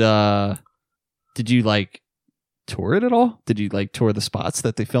 Was it, did you like tour it at all? Did you like tour the spots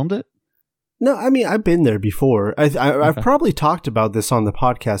that they filmed it? No, I mean, I've been there before. I've probably talked about this on the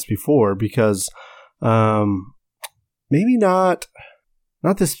podcast before because maybe not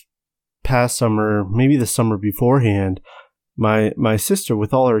this past summer, maybe the summer beforehand. My sister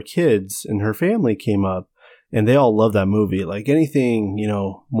with all her kids and her family came up, and they all love that movie. Like anything,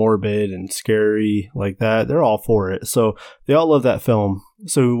 morbid and scary like that, they're all for it. So they all love that film.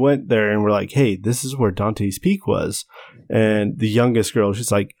 So we went there and we're like, hey, this is where Dante's Peak was. And the youngest girl,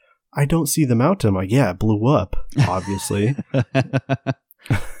 she's like, I don't see the mountain. I'm like, yeah, it blew up, obviously.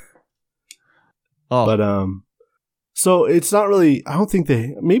 Oh. But so it's not really, I don't think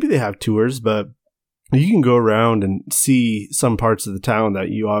maybe they have tours, but you can go around and see some parts of the town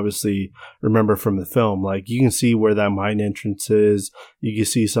that you obviously remember from the film. Like you can see where that mine entrance is. You can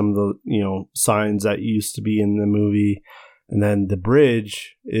see some of the, signs that used to be in the movie. And then the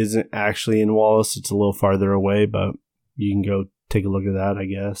bridge isn't actually in Wallace. It's a little farther away, but you can go take a look at that, I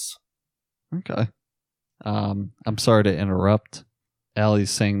guess. Okay. I'm sorry to interrupt.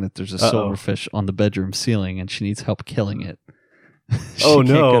 Allie's saying that there's a silverfish on the bedroom ceiling and she needs help killing it. She can't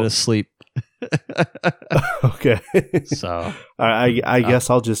go to sleep. Okay. So I guess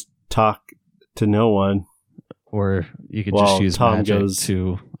I'll just talk to no one. Or you could just use Tom magic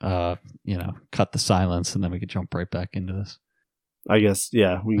to cut the silence, and then we could jump right back into this. I guess,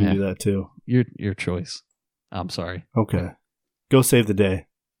 yeah, we can do that too. Your choice. I'm sorry. Okay. Go save the day.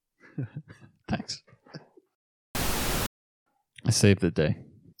 Thanks. I saved the day.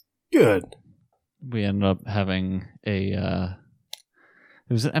 Good. We ended up having it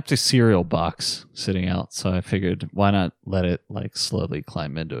was an empty cereal box sitting out, so I figured why not let it like slowly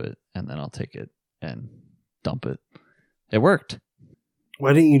climb into it, and then I'll take it and dump it. It worked.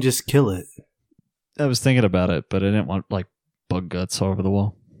 Why didn't you just kill it? I was thinking about it, but I didn't want like bug guts all over the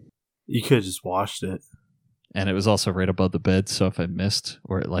wall. You could have just washed it. And it was also right above the bed, so if I missed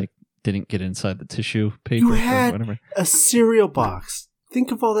or it like didn't get inside the tissue paper You or had whatever. a cereal box.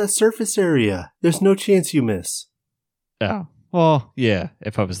 Think of all that surface area. There's no chance you miss. Oh. Well, yeah,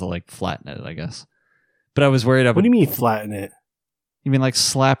 if I was to like flatten it, I guess. But I was worried I would... What do you mean flatten it? You mean like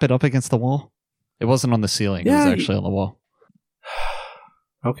slap it up against the wall? It wasn't on the ceiling. Yeah, it was actually on the wall.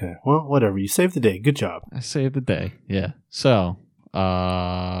 Okay, well, whatever. You saved the day. Good job. I saved the day. Yeah. So,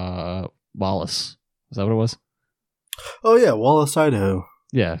 Wallace. Is that what it was? Oh, yeah, Wallace, Idaho.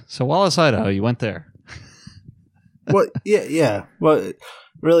 Yeah. So, Wallace, Idaho, you went there. Well, yeah. Well,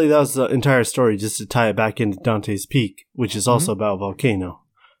 really, that was the entire story, just to tie it back into Dante's Peak, which is also about a volcano,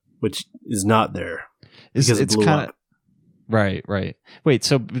 which is not there. It's kind of... Right. Wait,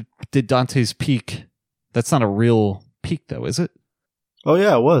 so did Dante's Peak... That's not a real peak, though, is it? Oh,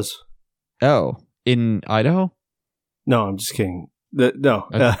 yeah, it was. Oh, in Idaho? No, I'm just kidding.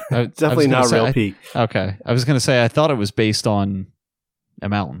 Definitely not a real peak. Okay. I was going to say, I thought it was based on a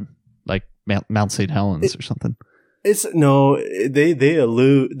mountain, like Mount St. Helens or something. They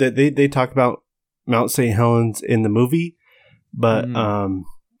talk about Mount St. Helens in the movie, but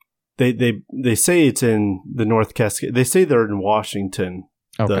they say it's in the North Cascade. They say they're in Washington,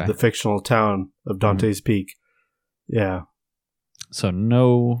 the fictional town of Dante's Peak. Yeah. So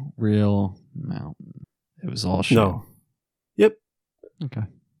no real mountain. It was all shit. No. Yep. Okay.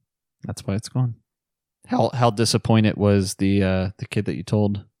 That's why it's gone. How disappointed was the kid that you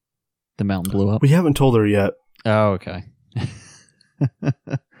told the mountain blew up? We haven't told her yet. Oh, okay.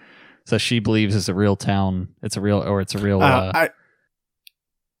 So she believes it's a real town. It's a real. I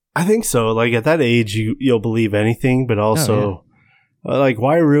think so. Like at that age, you'll believe anything, but also, like,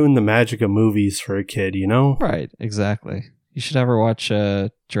 why ruin the magic of movies for a kid? You know? Right. Exactly. You should have her watch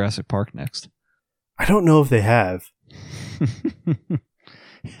Jurassic Park next. I don't know if they have.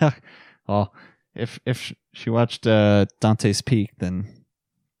 Well, if she watched Dante's Peak, then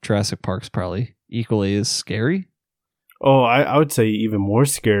Jurassic Park's probably equally as scary. Oh, I would say even more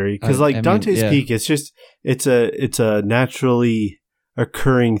scary because Dante's Peak, it's a naturally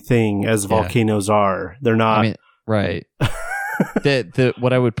occurring thing as volcanoes are. They're not right.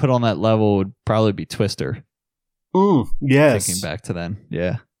 What I would put on that level would probably be Twister. Yes. Thinking back to then,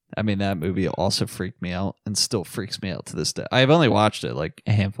 yeah. I mean, that movie also freaked me out and still freaks me out to this day. I've only watched it like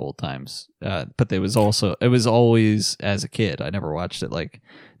a handful of times, but it was always as a kid. I never watched it like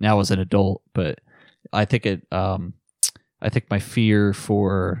now as an adult, but I think I think my fear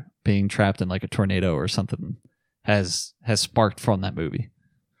for being trapped in like a tornado or something has sparked from that movie.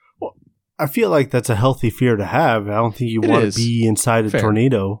 Well, I feel like that's a healthy fear to have. I don't think you want to be inside a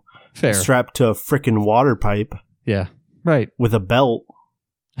tornado, strapped to a freaking water pipe. Yeah, right. With a belt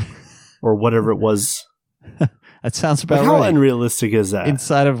or whatever it was. That sounds about right. How unrealistic is that?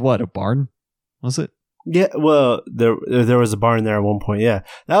 Inside of what? A barn? Was it? Yeah, well, there was a barn there at one point. Yeah,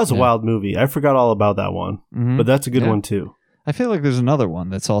 that was a wild movie. I forgot all about that one, but that's a good one too. I feel like there's another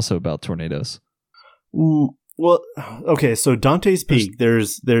one that's also about tornadoes. Well, okay, so Dante's Peak.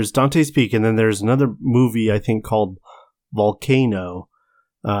 There's Dante's Peak, and then there's another movie I think called Volcano.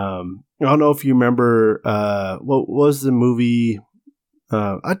 I don't know if you remember. What was the movie?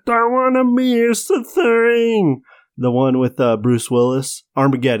 I don't want to miss the thing. The one with Bruce Willis,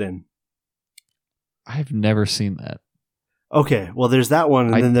 Armageddon. I've never seen that. Okay, well, there's that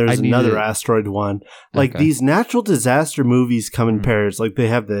one, and then there's another asteroid one. Like these natural disaster movies come in pairs. Like they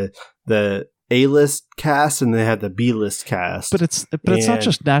have the A-list cast and they have the B-list cast. But it's not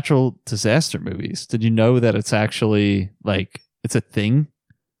just natural disaster movies. Did you know that it's actually like it's a thing?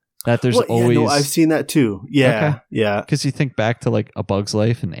 That there's always. Yeah, no, I've seen that too. Yeah, yeah. Because you think back to like A Bug's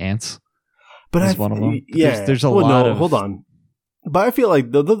Life and Ants. But is one of them. Yeah, there's a lot of. Hold on. But I feel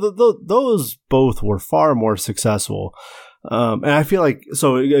like those both were far more successful. And I feel like,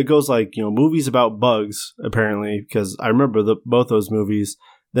 so it goes like, movies about bugs, apparently, because I remember both those movies.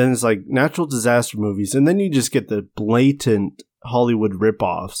 Then it's like natural disaster movies. And then you just get the blatant Hollywood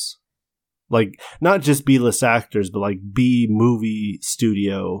ripoffs. Like, not just B-list actors, but like B-movie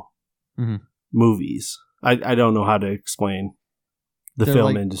studio movies. I don't know how to explain the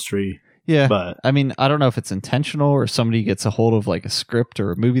film industry. Yeah, but I mean, I don't know if it's intentional or somebody gets a hold of like a script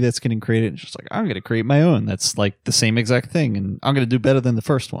or a movie that's getting created and just like, I'm going to create my own. That's like the same exact thing, and I'm going to do better than the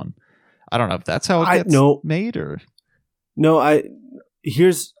first one. I don't know if that's how it gets made or. No, I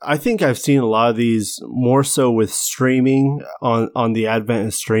think I've seen a lot of these more so with streaming on the advent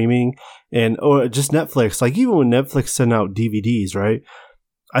of streaming or just Netflix. Like even when Netflix sent out DVDs, right?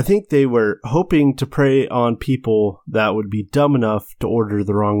 I think they were hoping to prey on people that would be dumb enough to order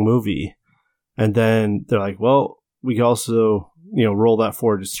the wrong movie. And then they're like, well, we can also, roll that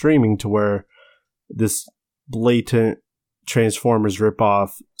forward to streaming to where this blatant Transformers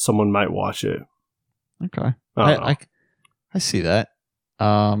ripoff, someone might watch it. Okay. I see that.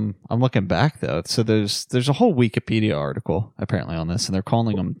 I'm looking back though. So there's a whole Wikipedia article apparently on this, and they're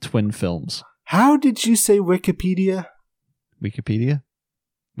calling them twin films. How did you say Wikipedia? Wikipedia?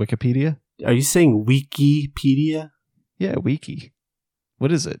 Wikipedia? Are you saying Wikipedia? Yeah, wiki.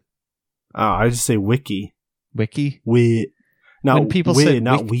 What is it? Oh, I just say wiki. Wiki? Not when people we, said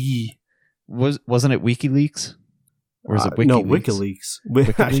not we. Wasn't it WikiLeaks? Or is it WikiLeaks? No,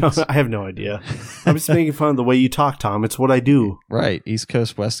 WikiLeaks. I have no idea. I'm just making fun of the way you talk, Tom. It's what I do. Right. East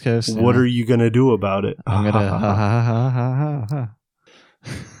Coast, West Coast. What are you going to do about it? I'm going to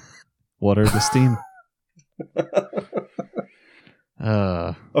water the steam.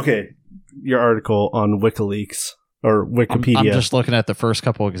 Okay. Your article on WikiLeaks or Wikipedia. I'm just looking at the first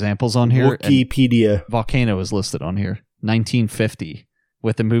couple examples on here. Wikipedia. Volcano is listed on here. 1950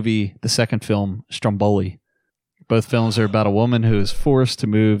 with the second film, Stromboli. Both films are about a woman who is forced to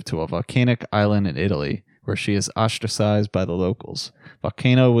move to a volcanic island in Italy, where she is ostracized by the locals.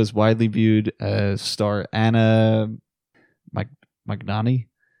 Volcano was widely viewed as star Anna Magnani.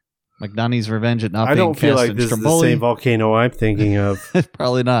 Magnani's revenge at not being cast in Stromboli. I don't feel like this is the same Volcano I'm thinking of.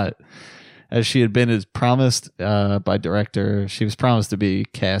 Probably not. As she had been as promised by director, she was promised to be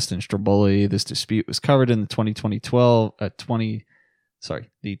cast in Stromboli. This dispute was covered in the 2012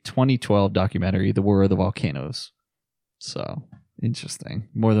 documentary, The War of the Volcanoes. So, interesting.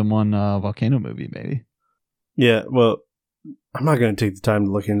 More than one volcano movie, maybe. Yeah, well, I'm not going to take the time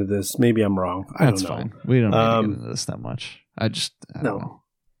to look into this. Maybe I'm wrong. That's fine. We don't need to get into this that much. I don't know.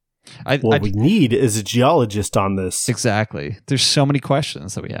 What we need is a geologist on this. Exactly. There's so many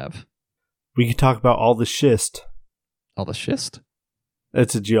questions that we have. We could talk about all the schist. All the schist?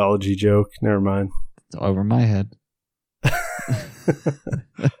 It's a geology joke. Never mind. It's over my head.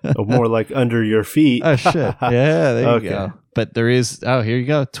 More like under your feet. Oh, shit. Yeah, there you go. But there is... Oh, here you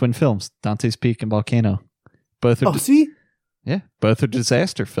go. Twin films. Dante's Peak and Volcano. Both are... see? Yeah. Both are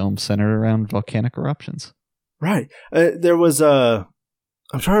disaster films centered around volcanic eruptions. Right. There was a...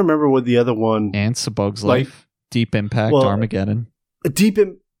 I'm trying to remember what the other one... Ants, A Bug's Life. Deep Impact, Armageddon. Deep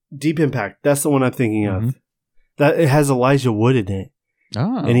Impact. That's the one I'm thinking of. That it has Elijah Wood in it.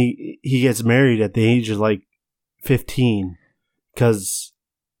 Oh. And he gets married at the age of 15 because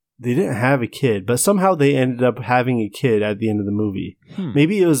they didn't have a kid, but somehow they ended up having a kid at the end of the movie.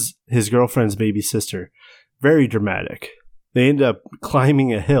 Maybe it was his girlfriend's baby sister. Very dramatic. They ended up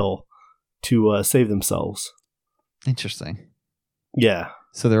climbing a hill to save themselves. Interesting. Yeah.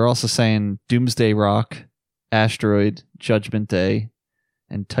 So they're also saying Doomsday Rock, Asteroid, Judgment Day,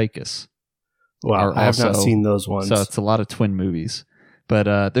 and Tychus. Wow, I have not seen those ones. So it's a lot of twin movies.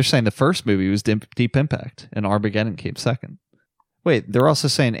 But they're saying the first movie was Deep Impact, and Armageddon came second. Wait, they're also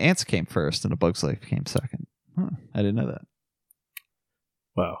saying Ants came first, and A Bug's Life came second. Huh, I didn't know that.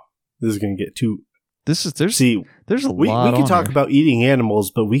 Wow, this is going to get too... There's a lot. We can talk about eating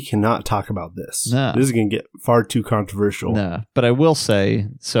animals, but we cannot talk about this. No. This is going to get far too controversial. No, but I will say,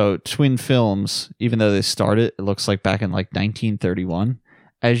 so twin films, even though they started, it looks like back in 1931.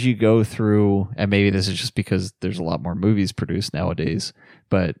 As you go through, and maybe this is just because there's a lot more movies produced nowadays,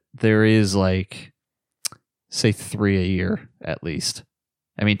 but there is say 3 a year at least.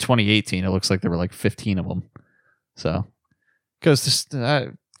 I mean, 2018, it looks like there were 15 of them. So goes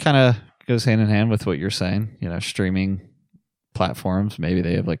to kind of goes hand in hand with what you're saying. Streaming platforms, maybe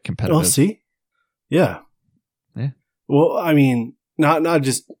they have competitive. Oh, see, yeah. Well, I mean, not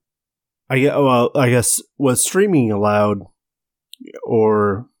just. I guess what streaming allowed,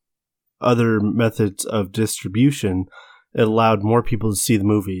 or other methods of distribution, it allowed more people to see the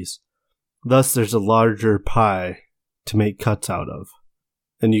movies. Thus, there's a larger pie to make cuts out of.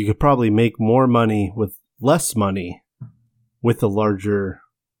 And you could probably make more money with less money with a larger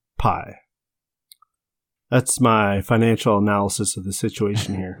pie. That's my financial analysis of the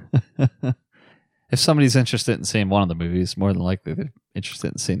situation here. If somebody's interested in seeing one of the movies, more than likely they're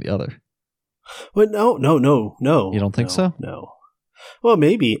interested in seeing the other. But no. You don't think so? No. Well,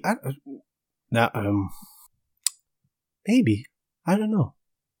 maybe. Maybe. I don't know.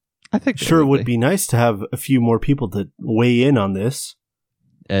 I think sure it would be nice to have a few more people to weigh in on this.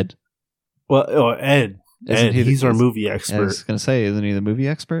 Ed. Well, Ed. He's our movie expert. I was going to say, isn't he the movie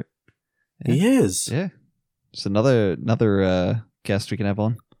expert? Yeah. He is. Yeah. Just another guest we can have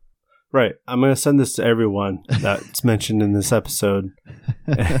on. Right. I'm going to send this to everyone that's mentioned in this episode.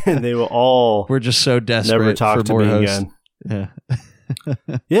 And they will all... We're just so desperate never talk for to more me hosts. Again. Yeah.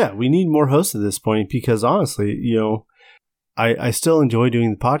 Yeah, we need more hosts at this point because honestly, I still enjoy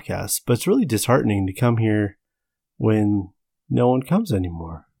doing the podcast, but it's really disheartening to come here when no one comes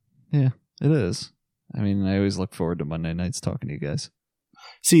anymore. Yeah, it is. I mean, I always look forward to Monday nights talking to you guys.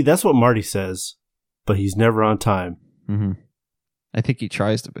 See, that's what Marty says, but he's never on time. Mm-hmm. I think he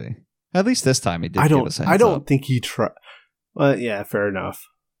tries to be. At least this time he did give us a heads I don't up. think he tries. Well, yeah, fair enough.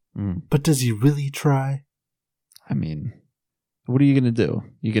 Mm. But does he really try? I mean, what are you going to do?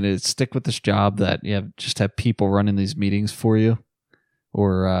 You going to stick with this job that you have just have people running these meetings for you,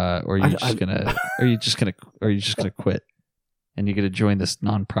 or are you just gonna quit and you're gonna join this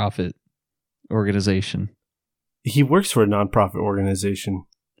nonprofit organization? He works for a nonprofit organization,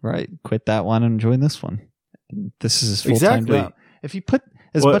 right? Quit that one and join this one. This is his full-time job. If you put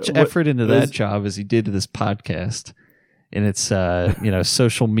as much effort into that job as he did to this podcast, and it's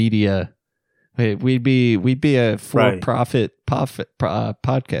social media, we'd be a for-profit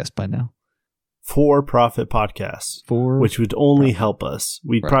podcast by now. For-profit podcast, which would only help us.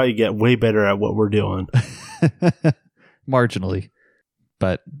 We'd probably get way better at what we're doing. Marginally,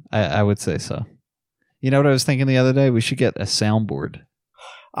 but I would say so. You know what I was thinking the other day? We should get a soundboard.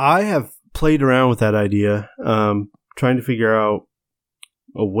 I have played around with that idea, trying to figure out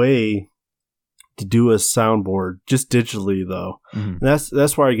a way to do a soundboard, just digitally though. Mm-hmm.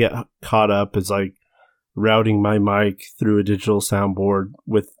 That's where I get caught up, is like routing my mic through a digital soundboard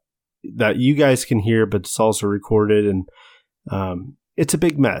with that you guys can hear, but it's also recorded, and it's a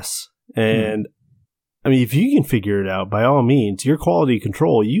big mess. And I mean, if you can figure it out, by all means, your quality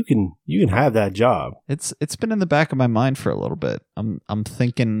control, you can have that job. It's been in the back of my mind for a little bit. I'm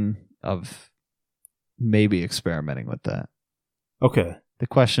thinking of maybe experimenting with that. Okay. The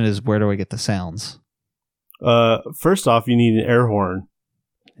question is, where do I get the sounds? First off, you need an air horn.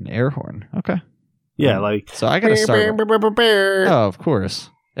 An air horn. Okay. Yeah, like so I gotta start. Oh, of course.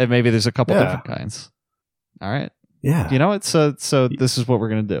 And maybe there's a couple different kinds. All right. Yeah. You know what? So this is what we're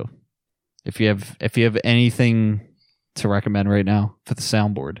gonna do. If you have anything to recommend right now for the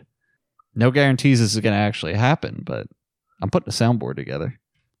soundboard, no guarantees this is gonna actually happen, but I'm putting a soundboard together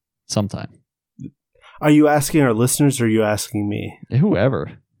sometime. Are you asking our listeners, or are you asking me?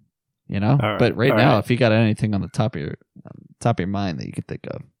 Whoever. You know? Right. But right now, if you got anything on the top of your mind that you can think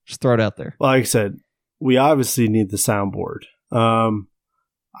of, just throw it out there. Like I said, we obviously need the soundboard.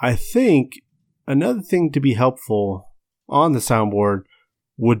 I think another thing to be helpful on the soundboard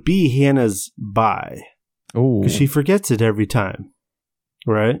would be Hannah's bye. Oh, because she forgets it every time,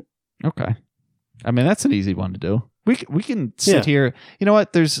 right? Okay, I mean that's an easy one to do. We can sit here. You know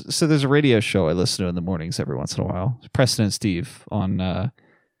what? There's a radio show I listen to in the mornings every once in a while. Preston and Steve on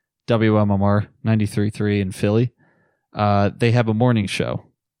WMMR 93.3 in Philly. They have a morning show,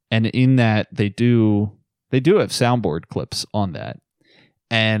 and in that they do have soundboard clips on that.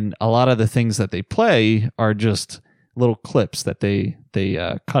 And a lot of the things that they play are just little clips that they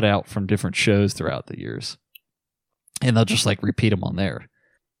cut out from different shows throughout the years. And they'll just like repeat them on there.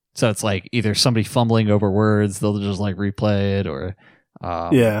 So it's like either somebody fumbling over words, they'll just like replay it, or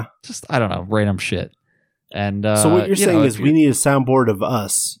just, I don't know, random shit. And so what you're saying is we need a soundboard of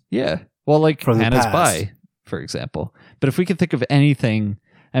us. Yeah. Well, like Hannah's Bye, for example. But if we can think of anything,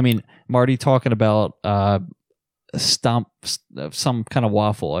 I mean, Marty talking about some kind of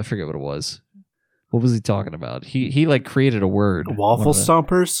waffle. I forget what it was. What was he talking about? He like created a word. Waffle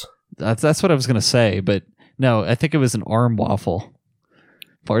stompers? That's what I was going to say, but no, I think it was an arm waffle.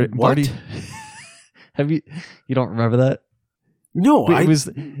 Marty, you don't remember that? No,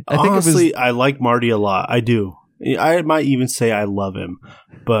 honestly, I like Marty a lot. I do. I might even say I love him.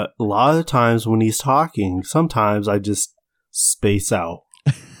 But a lot of the times when he's talking, sometimes I just space out.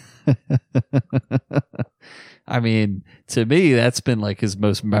 I mean, to me, that's been like his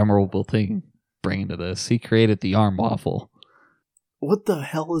most memorable thing bringing to this. He created the arm waffle. What the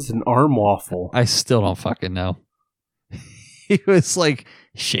hell is an arm waffle? I still don't fucking know. He was like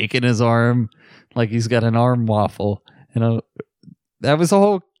shaking his arm like he's got an arm waffle. You know, it was a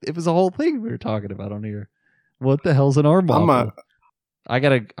whole thing we were talking about on here. What the hell's an arm waffle? I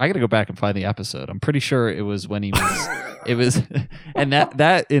gotta go back and find the episode. I'm pretty sure it was when he was it was, and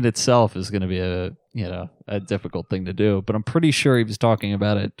that in itself is going to be a difficult thing to do. But I'm pretty sure he was talking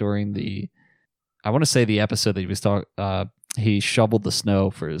about it during I want to say the episode that he was he shoveled the snow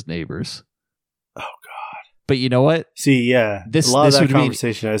for his neighbors. Oh God! But you know what? See, yeah, a lot of that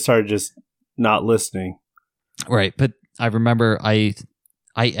conversation, I started just not listening. Right, but I remember I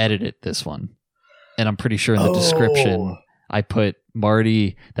edited this one, and I'm pretty sure in the description I put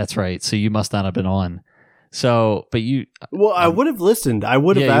Marty. That's right. So you must not have been on. So, but you. Well, I would have listened. I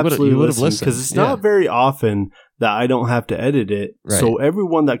would have absolutely listened because it's not very often that I don't have to edit it. Right. So every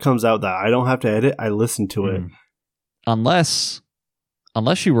one that comes out that I don't have to edit, I listen to it. unless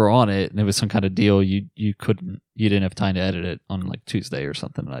you were on it and it was some kind of deal, you didn't have time to edit it on like Tuesday or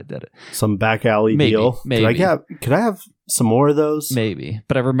something, and I did it. Some back alley deal. Maybe. Could I have some more of those? Maybe.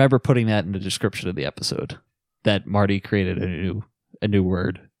 But I remember putting that in the description of the episode that Marty created a new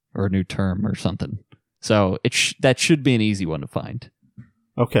word or a new term or something. So that should be an easy one to find.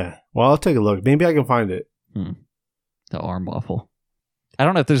 Okay. Well, I'll take a look. Maybe I can find it. The arm waffle. I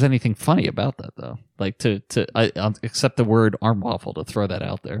don't know if there's anything funny about that though. Like I'll accept the word arm waffle to throw that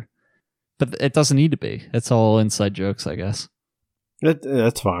out there, but it doesn't need to be. It's all inside jokes, I guess.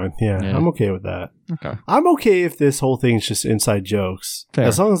 That's fine. Yeah, I'm okay with that. Okay. I'm okay if this whole thing's just inside jokes. Fair.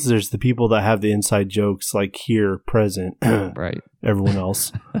 As long as there's the people that have the inside jokes, like here present, right? Everyone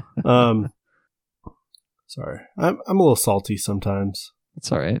else. Sorry, I'm a little salty sometimes.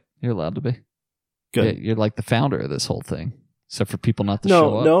 It's all right. You're allowed to be. Good. You're like the founder of this whole thing, except for people not to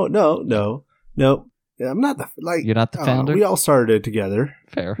show up. No. I'm not You're not the founder. We all started it together.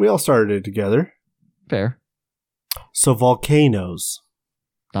 Fair. We all started it together. Fair. So volcanoes.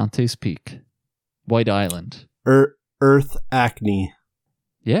 Dante's Peak. White Island. Earth acne.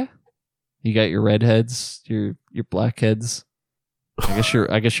 Yeah. You got your redheads, your blackheads. I guess your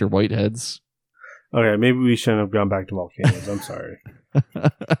whiteheads. Okay, maybe we shouldn't have gone back to volcanoes. I'm sorry.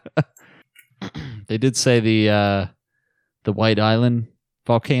 They did say the White Island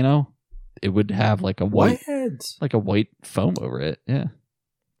volcano, it would have like a whiteheads, like a white foam over it. Yeah,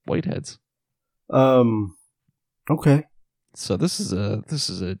 whiteheads. Okay. So this is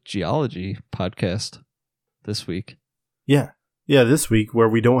a geology podcast this week. Yeah. This week where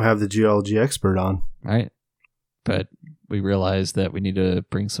we don't have the geology expert on, right? But we realized that we need to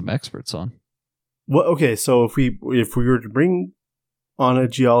bring some experts on. Well, okay. So if we were to bring on a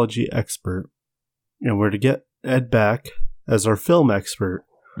geology expert, and we're to get Ed back as our film expert,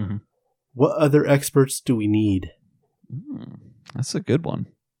 what other experts do we need? That's a good one.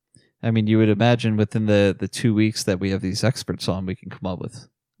 I mean, you would imagine within the 2 weeks that we have these experts on, we can come up with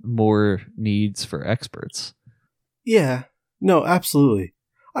more needs for experts. Yeah. No, absolutely.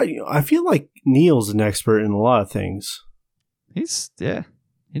 I feel like Neil's an expert in a lot of things.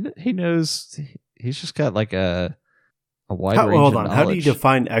 He knows. He's just got like a wide range hold of on. knowledge. How do you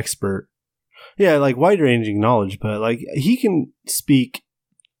define expert? Yeah, like wide-ranging knowledge, but like he can speak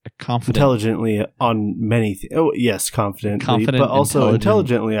intelligently on many things. Oh, yes, confident, but also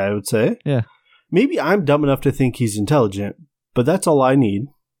intelligently, I would say. Yeah. Maybe I'm dumb enough to think he's intelligent, but that's all I need.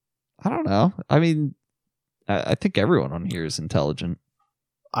 I don't know. I mean, I think everyone on here is intelligent.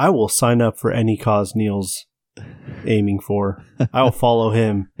 I will sign up for any cause Neil's aiming for. I will follow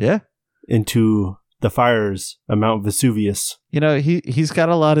him. Yeah. Into the fires of Mount Vesuvius. You know, he's got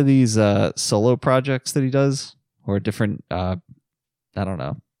a lot of these solo projects that he does, or different. I don't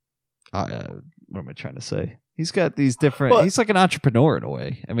know. What am I trying to say? He's got these different. He's like an entrepreneur in a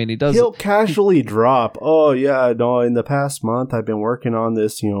way. I mean, he'll casually drop. Oh yeah, no. In the past month, I've been working on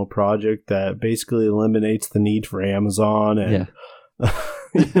this, project that basically eliminates the need for Amazon. And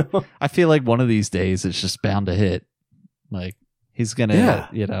I feel like one of these days it's just bound to hit. Like he's gonna,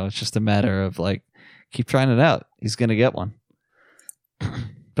 it's just a matter of like keep trying it out. He's gonna get one.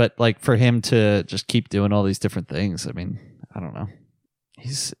 But like for him to just keep doing all these different things, I mean, I don't know.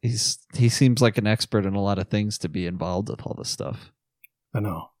 He seems like an expert in a lot of things to be involved with all this stuff. I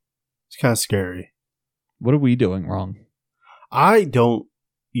know. It's kind of scary. What are we doing wrong? I don't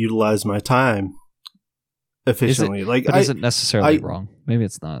utilize my time efficiently. Is it necessarily wrong? Maybe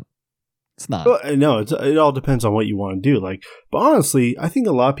it's not. It's not. No, it all depends on what you want to do. But honestly, I think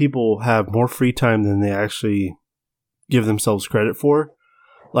a lot of people have more free time than they actually give themselves credit for.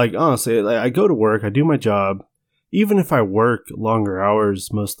 Like honestly, I go to work, I do my job. Even if I work longer hours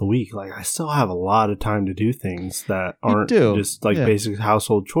most of the week, I still have a lot of time to do things that aren't just basic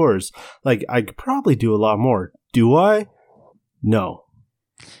household chores. I could probably do a lot more. Do I? No.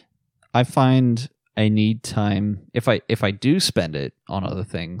 I find I need time. If I do spend it on other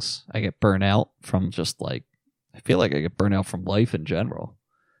things, I get burnt out from just I feel like I get burnt out from life in general.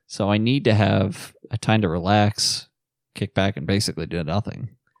 So I need to have a time to relax, kick back, and basically do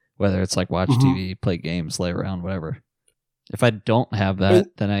nothing. Whether it's watch TV, play games, lay around, whatever. If I don't have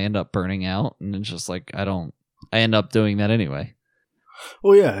that, then I end up burning out, and it's just I end up doing that anyway.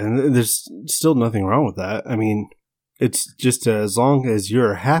 Well, yeah, and there's still nothing wrong with that. I mean, it's just as long as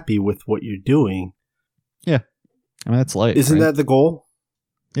you're happy with what you're doing. Yeah. I mean, that's life. Isn't that the goal?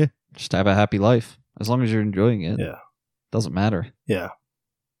 Yeah. Just have a happy life. As long as you're enjoying it. Yeah. Doesn't matter. Yeah.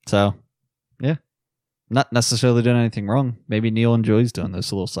 So, yeah. Not necessarily doing anything wrong. Maybe Neil enjoys doing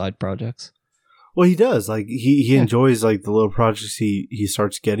those little side projects. Well, he does. He enjoys the little projects he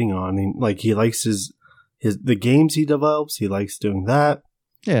starts getting on. And, he likes the games he develops. He likes doing that.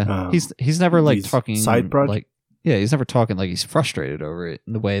 Yeah, he's never like talking side project. like he's never talking like he's frustrated over it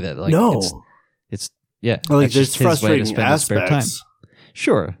in the way that like no, it's yeah, like it's there's just his way to frustrating spend his spare time. aspects.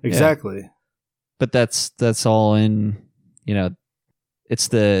 Sure, Exactly. yeah. But that's all in, it's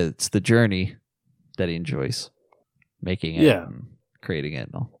the journey that he enjoys, making it, and creating it,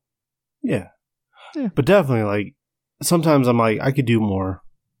 and all. Yeah, but definitely like sometimes I'm like I could do more,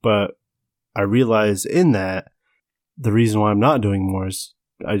 but I realize in that the reason why I'm not doing more is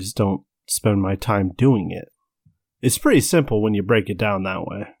I just don't spend my time doing it. It's pretty simple when you break it down that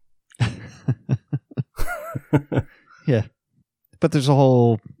way. Yeah. But there's a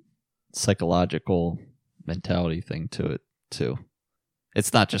whole psychological mentality thing to it, too.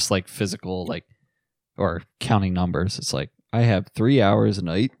 It's not just like physical, like, or counting numbers. It's like, I have 3 hours a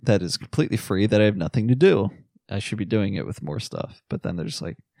night that is completely free that I have nothing to do. I should be doing it with more stuff. But then there's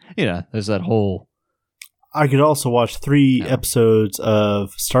like, there's that whole... I could also watch 3 episodes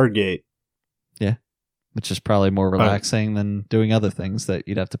of Stargate. Yeah. Which is probably more relaxing than doing other things that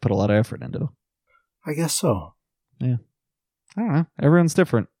you'd have to put a lot of effort into. I guess so. Yeah. I don't know. Everyone's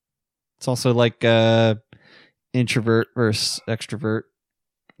different. It's also like introvert versus extrovert.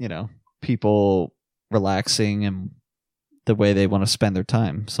 People relaxing and the way they want to spend their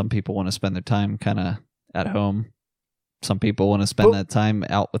time. Some people want to spend their time kind of at home. Some people want to spend that time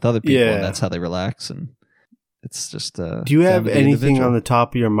out with other people, and that's how they relax. And it's just... Do you have anything on the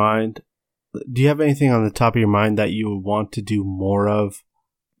top of your mind? Do you have anything on the top of your mind that you would want to do more of?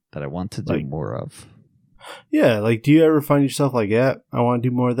 That I want to do more of? Yeah, like do you ever find yourself like, I want to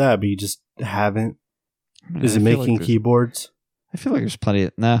do more of that, but you just haven't? Is it making keyboards? I feel like there's plenty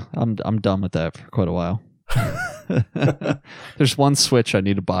of... Nah, I'm done with that for quite a while. There's one switch I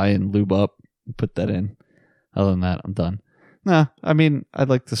need to buy and lube up and put that in. Other than that, I'm done. Nah, I mean, I'd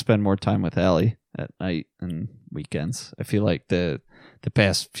like to spend more time with Allie at night and weekends. I feel like the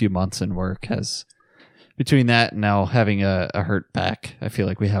past few months in work has... Between that and now having a hurt back, I feel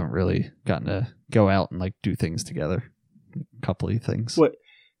like we haven't really gotten to go out and like do things together. A couple of things. What?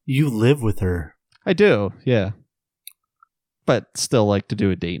 You live with her? I do, yeah. But still like to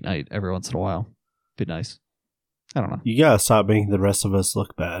do a date night every once in a while. Be nice. I don't know. You gotta stop making the rest of us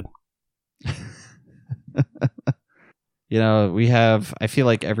look bad. We have, I feel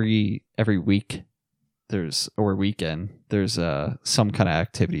like every week or weekend, there's some kind of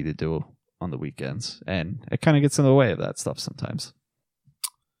activity to do on the weekends, and it kind of gets in the way of that stuff sometimes.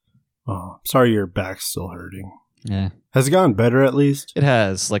 Oh, sorry your back's still hurting. Yeah. Has it gotten better at least? It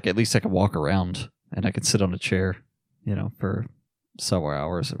has. Like, at least I can walk around, and I can sit on a chair, for several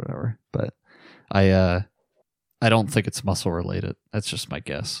hours or whatever. But I don't think it's muscle related. That's just my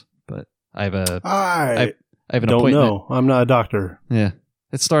guess. But I have an appointment. No, I'm not a doctor. Yeah.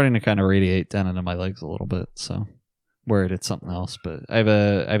 It's starting to kind of radiate down into my legs a little bit, so worried it's something else. But I have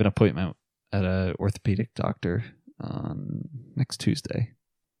an appointment at a orthopedic doctor on next Tuesday.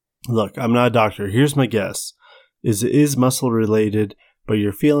 Look, I'm not a doctor. Here's my guess. It is muscle related, but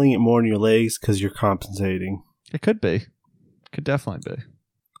you're feeling it more in your legs because you're compensating. It could be. Could definitely be.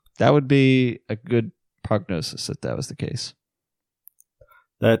 That would be a good prognosis if that was the case.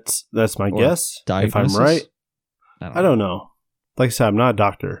 That's my guess. Diagnosis? If I'm right, I don't know. Like I said, I'm not a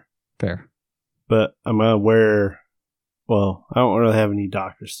doctor. Fair. But I'm going to wear... Well, I don't really have any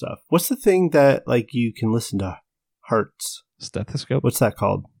doctor stuff. What's the thing that you can listen to hearts? Stethoscope? What's that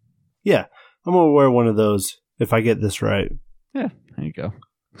called? Yeah. I'm going to wear one of those if I get this right. Yeah, there you go.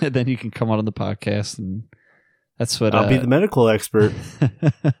 And then you can come on the podcast, and that's what... I'll be the medical expert.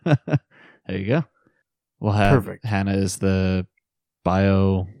 There you go. We'll have Hannah is the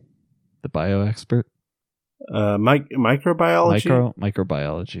bio expert. Microbiology?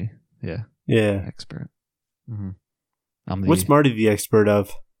 Microbiology. Yeah. Yeah. Expert. Mm-hmm. What's Marty the expert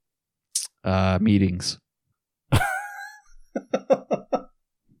of? Meetings.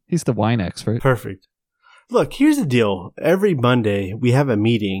 He's the wine expert. Perfect. Look, here's the deal. Every Monday we have a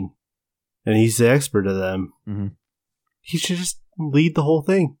meeting, and he's the expert of them. Mm-hmm. He should just lead the whole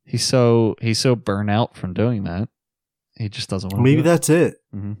thing. He's so burnt out from doing that. He just doesn't want to. Maybe that's it.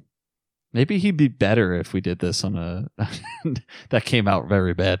 Mm-hmm. Maybe he'd be better if we did this on a... That came out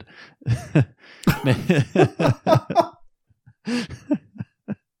very bad. I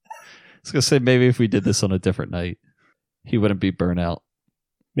was going to say, maybe if we did this on a different night, he wouldn't be burnt out.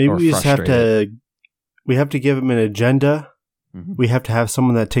 Maybe we just have to... We have to give him an agenda. Mm-hmm. We have to have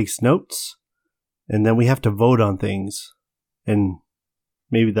someone that takes notes. And then we have to vote on things. And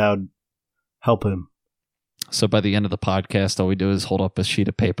maybe that would help him. So by the end of the podcast, all we do is hold up a sheet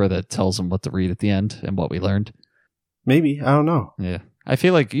of paper that tells him what to read at the end and what we learned. Maybe. I don't know. Yeah. I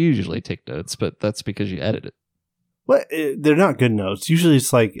feel like you usually take notes, but that's because you edit it. Well, they're not good notes. Usually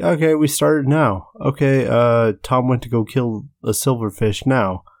it's like, okay, we started now. Okay, Tom went to go kill a silverfish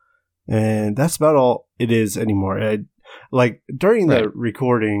now. And that's about all it is anymore. Like, during the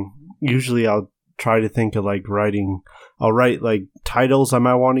recording, usually I'll try to think of, like, I'll write, like, titles I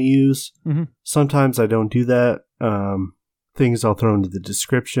might want to use. Mm-hmm. Sometimes I don't do that. Things I'll throw into the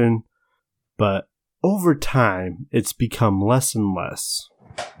description. But over time, it's become less and less.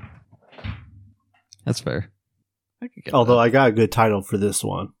 That's fair. Although I got a good title for this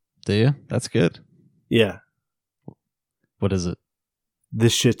one. Do you? That's good. Yeah. What is it?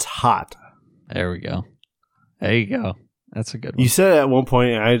 This shit's hot. There we go. There you go. That's a good one. You said it at one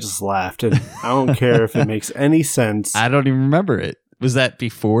point, and I just laughed. And I don't care if it makes any sense. I don't even remember it. Was that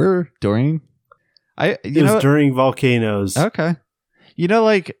before? During? It was during volcanoes. Okay. You know,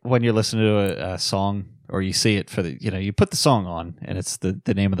 like when you're listening to a song, or you see it for you put the song on, and it's the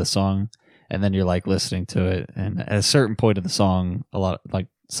name of the song, and then you're like listening to it, and at a certain point of the song,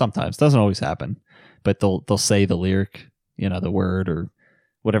 sometimes, doesn't always happen, but they'll say the lyric, the word or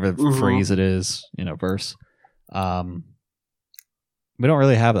whatever phrase it is, verse. We don't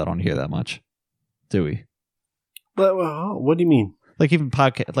really have that on here that much, do we? But what do you mean? Like even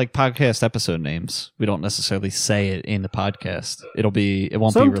podcast episode names, we don't necessarily say it in the podcast. It won't be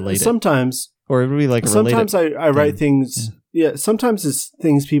related. Sometimes, or it'll be like sometimes I write things. Yeah, sometimes it's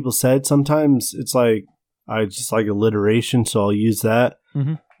things people said. Sometimes it's like I just like alliteration, so I'll use that.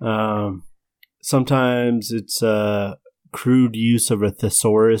 Mm-hmm. Sometimes it's crude use of a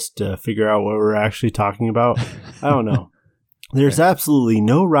thesaurus to figure out what we're actually talking about. I don't know. There's absolutely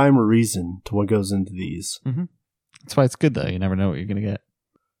no rhyme or reason to what goes into these. Mm-hmm. That's why it's good, though. You never know what you're going to get.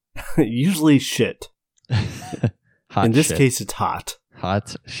 Usually shit. Hot in this shit. case, it's hot.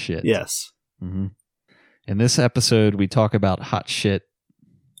 Hot shit. Yes. Mm-hmm. In this episode, we talk about hot shit.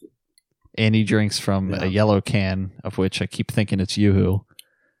 Andy drinks from a yellow can, of which I keep thinking it's Yoo-Hoo.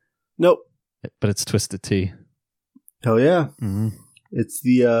 Nope. But it's Twisted Tea. Hell yeah. Mm-hmm. It's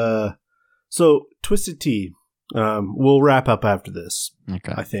the... So, Twisted Tea. We'll wrap up after this.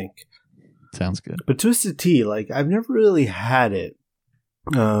 Okay. I think. Sounds good. But Twisted Tea, I've never really had it.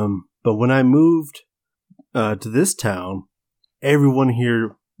 But when I moved to this town, everyone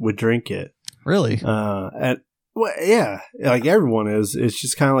here would drink it. Really? Yeah, everyone is. It's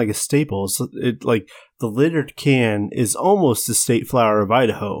just kind of like a staple. The littered can is almost the state flower of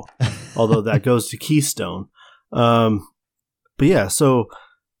Idaho, although that goes to Keystone. But yeah, so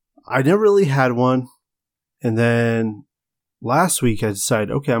I never really had one, and then last week I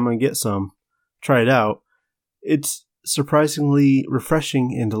decided, okay, I'm gonna get some, try it out. It's surprisingly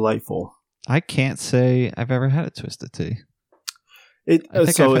refreshing and delightful. I can't say I've ever had a Twisted Tea.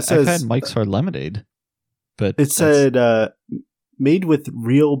 I've had Mike's Hard Lemonade, but it said made with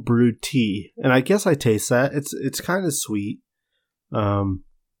real brewed tea, and I guess I taste that. It's kind of sweet. I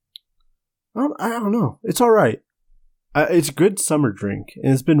don't know. It's all right. It's a good summer drink,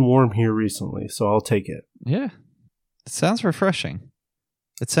 and it's been warm here recently, so I'll take it. Yeah, it sounds refreshing.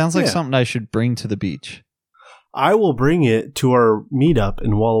 It sounds like something I should bring to the beach. I will bring it to our meetup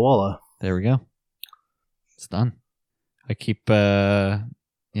in Walla Walla. There we go. It's done. I keep, delaying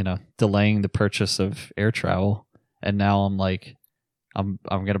the purchase of air travel, and now I'm like, I'm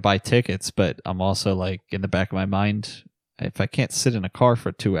gonna buy tickets, but I'm also like in the back of my mind, if I can't sit in a car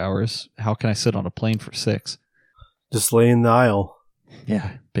for 2 hours, how can I sit on a plane for 6? Just lay in the aisle.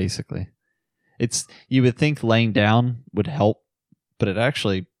 Yeah, basically. You would think laying down would help, but it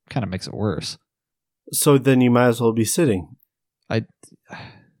actually kind of makes it worse. So then you might as well be sitting. I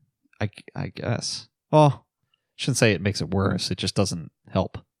guess. Well, I shouldn't say it makes it worse. It just doesn't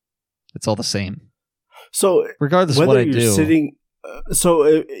help. It's all the same. So regardless of what I do, sitting.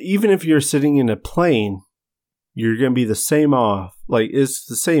 Even if you're sitting in a plane, you're going to be the same off. It's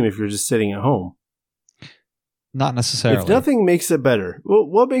the same if you're just sitting at home. Not necessarily. If nothing makes it better, well,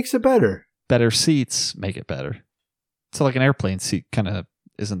 what makes it better? Better seats make it better. So an airplane seat kind of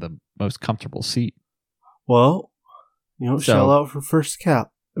isn't the most comfortable seat. Well, shell out for first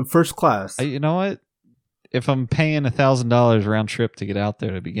class. You know what? If I'm paying $1,000 round trip to get out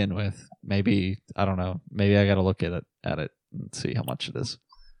there to begin with, maybe, I don't know, maybe I got to look at it and see how much it is.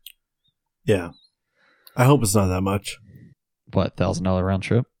 Yeah. I hope it's not that much. What, $1,000 round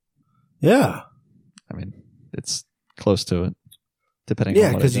trip? Yeah. I mean, it's close to it, depending on what I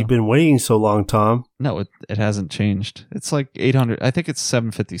do. Yeah, because you've been waiting so long, Tom. No, it hasn't changed. It's like 800. I think it's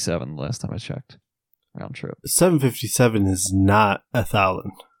 757 the last time I checked. Round trip. 757 is not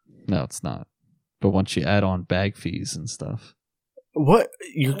 1,000. No, it's not. But once you add on bag fees and stuff. What?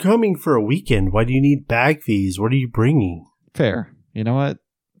 You're coming for a weekend. Why do you need bag fees? What are you bringing? Fair. You know what?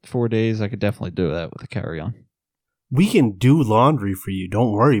 4 days, I could definitely do that with a carry-on. We can do laundry for you.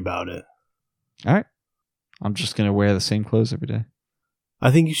 Don't worry about it. All right. I'm just going to wear the same clothes every day. I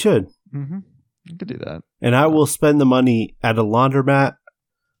think you should. Mm-hmm. I could do that. And I will spend the money at a laundromat,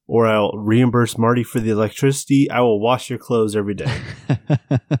 or I'll reimburse Marty for the electricity. I will wash your clothes every day.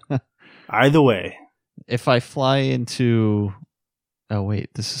 Either way. If I fly into... Oh,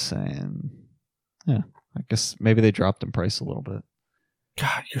 wait. This is saying... Yeah. I guess maybe they dropped in price a little bit.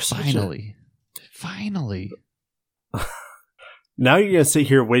 God, you're Finally. Now you're going to sit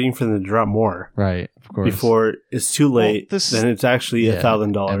here waiting for them to drop more. Right, of course. Before it's too late, then it's actually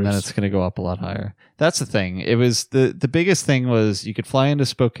 $1,000. And then it's going to go up a lot higher. That's the thing. It was the biggest thing was you could fly into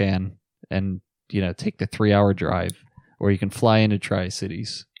Spokane and, take the 3-hour drive, or you can fly into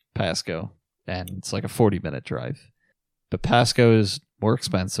Tri-Cities, Pasco, and it's like a 40-minute drive. But Pasco is more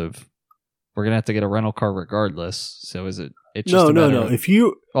expensive. We're going to have to get a rental car regardless. So is it? It's just no. If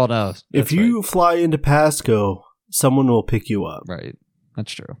you fly into Pasco, someone will pick you up. Right.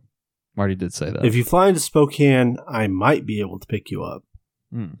 That's true. Marty did say that. If you fly into Spokane, I might be able to pick you up.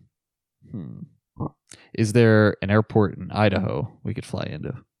 Is there an airport in Idaho we could fly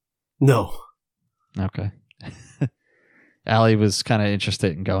into? No. Okay. Allie was kind of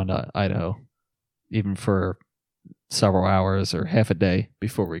interested in going to Idaho, even for several hours or half a day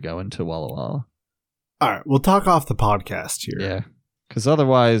before we go into Walla Walla. All right, we'll talk off the podcast here. Yeah, because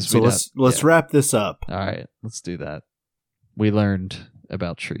otherwise, so let's wrap this up. All right, let's do that. We learned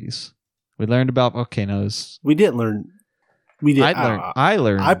about trees. We learned about volcanoes. We didn't learn. We did. I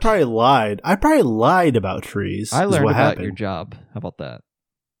learned. I probably lied. I probably lied about trees. I learned about your job. How about that?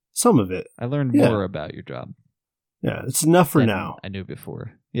 Some of it. I learned more about your job. Yeah, it's enough for now. I knew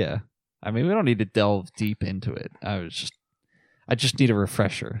before. Yeah, I mean, we don't need to delve deep into it. I just need a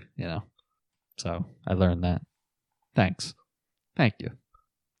refresher. So I learned that. Thanks. Thank you.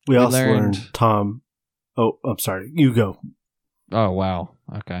 We also learned Tom. Oh, I'm sorry. You go. Oh, wow.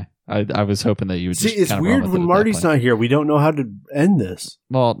 Okay. I was hoping that you would just it's weird when Marty's not here. We don't know how to end this.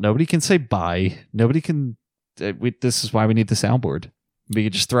 Well, nobody can say bye. Nobody can. This is why we need the soundboard. We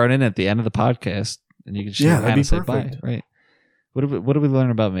could just throw it in at the end of the podcast, and you can just hear Hannah say bye. Right. What did we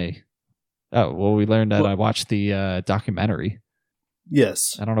learn about me? Oh, well, we learned that I watched the documentary.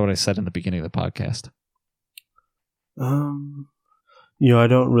 Yes. I don't know what I said in the beginning of the podcast. I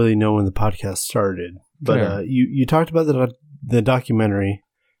don't really know when the podcast started, but you talked about the documentary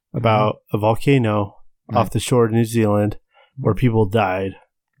about a volcano off the shore of New Zealand where people died.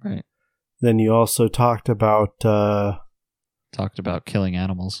 Right. Then you also talked about killing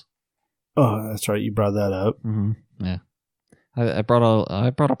animals. Oh, that's right. You brought that up. Mm-hmm. Yeah. I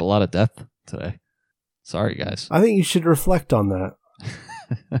brought up a lot of death today. Sorry, guys. I think you should reflect on that.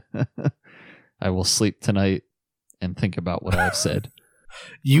 I will sleep tonight and think about what I've said.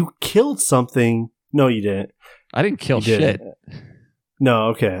 You killed something. No, you didn't. I didn't kill shit. No,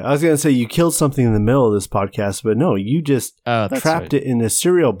 okay. I was going to say you killed something in the middle of this podcast, but no, you just trapped it in a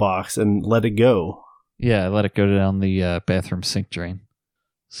cereal box and let it go. Yeah, I let it go down the bathroom sink drain.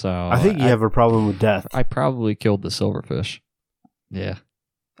 So I think you have a problem with death. I probably killed the silverfish. Yeah.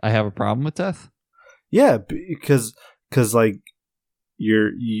 I have a problem with death? Yeah, because like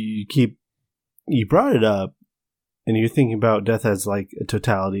you brought it up and you're thinking about death as like a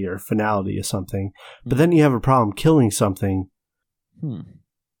totality or finality or something, but then you have a problem killing something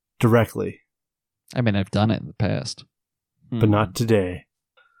directly. I mean, I've done it in the past. But not today.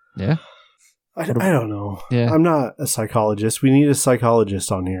 Yeah? I don't know. Yeah. I'm not a psychologist. We need a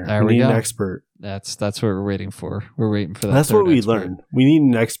psychologist on here. We need an expert. That's what we're waiting for. We're waiting for that. That's what we learned. We need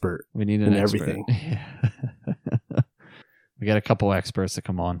an expert. We need an expert. Everything. Yeah. We got a couple experts to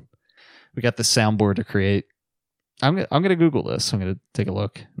come on. We got the soundboard to create. I'm gonna Google this. I'm gonna take a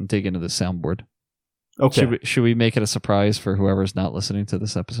look and dig into the soundboard. Okay. Should we make it a surprise for whoever's not listening to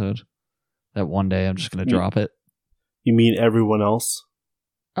this episode? That one day I'm just gonna drop it. You mean everyone else?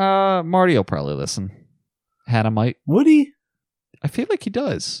 Marty will probably listen. Hannah might. Would he? I feel like he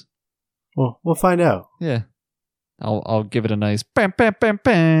does. Well, we'll find out. Yeah. I'll give it a nice bam bam bam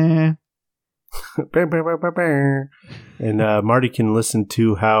bam. Bam, bam, bam, bam, bam. And Marty can listen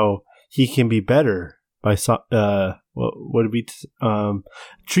to how he can be better by what did we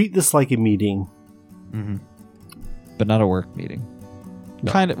treat this like a meeting, but not a work meeting.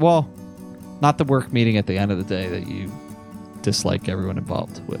 No. Kind of. Well, not the work meeting at the end of the day that you dislike everyone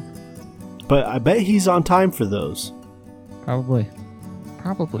involved with. But I bet he's on time for those. Probably.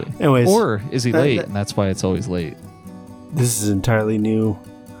 Anyways, or is he late, and that's why it's always late? This is entirely new.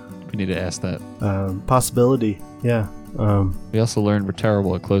 We need to ask that. Possibility, yeah. We also learned we're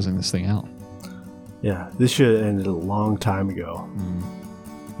terrible at closing this thing out. Yeah, this should have ended a long time ago.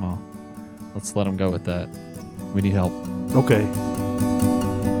 Well, let's let him go with that. We need help. Okay.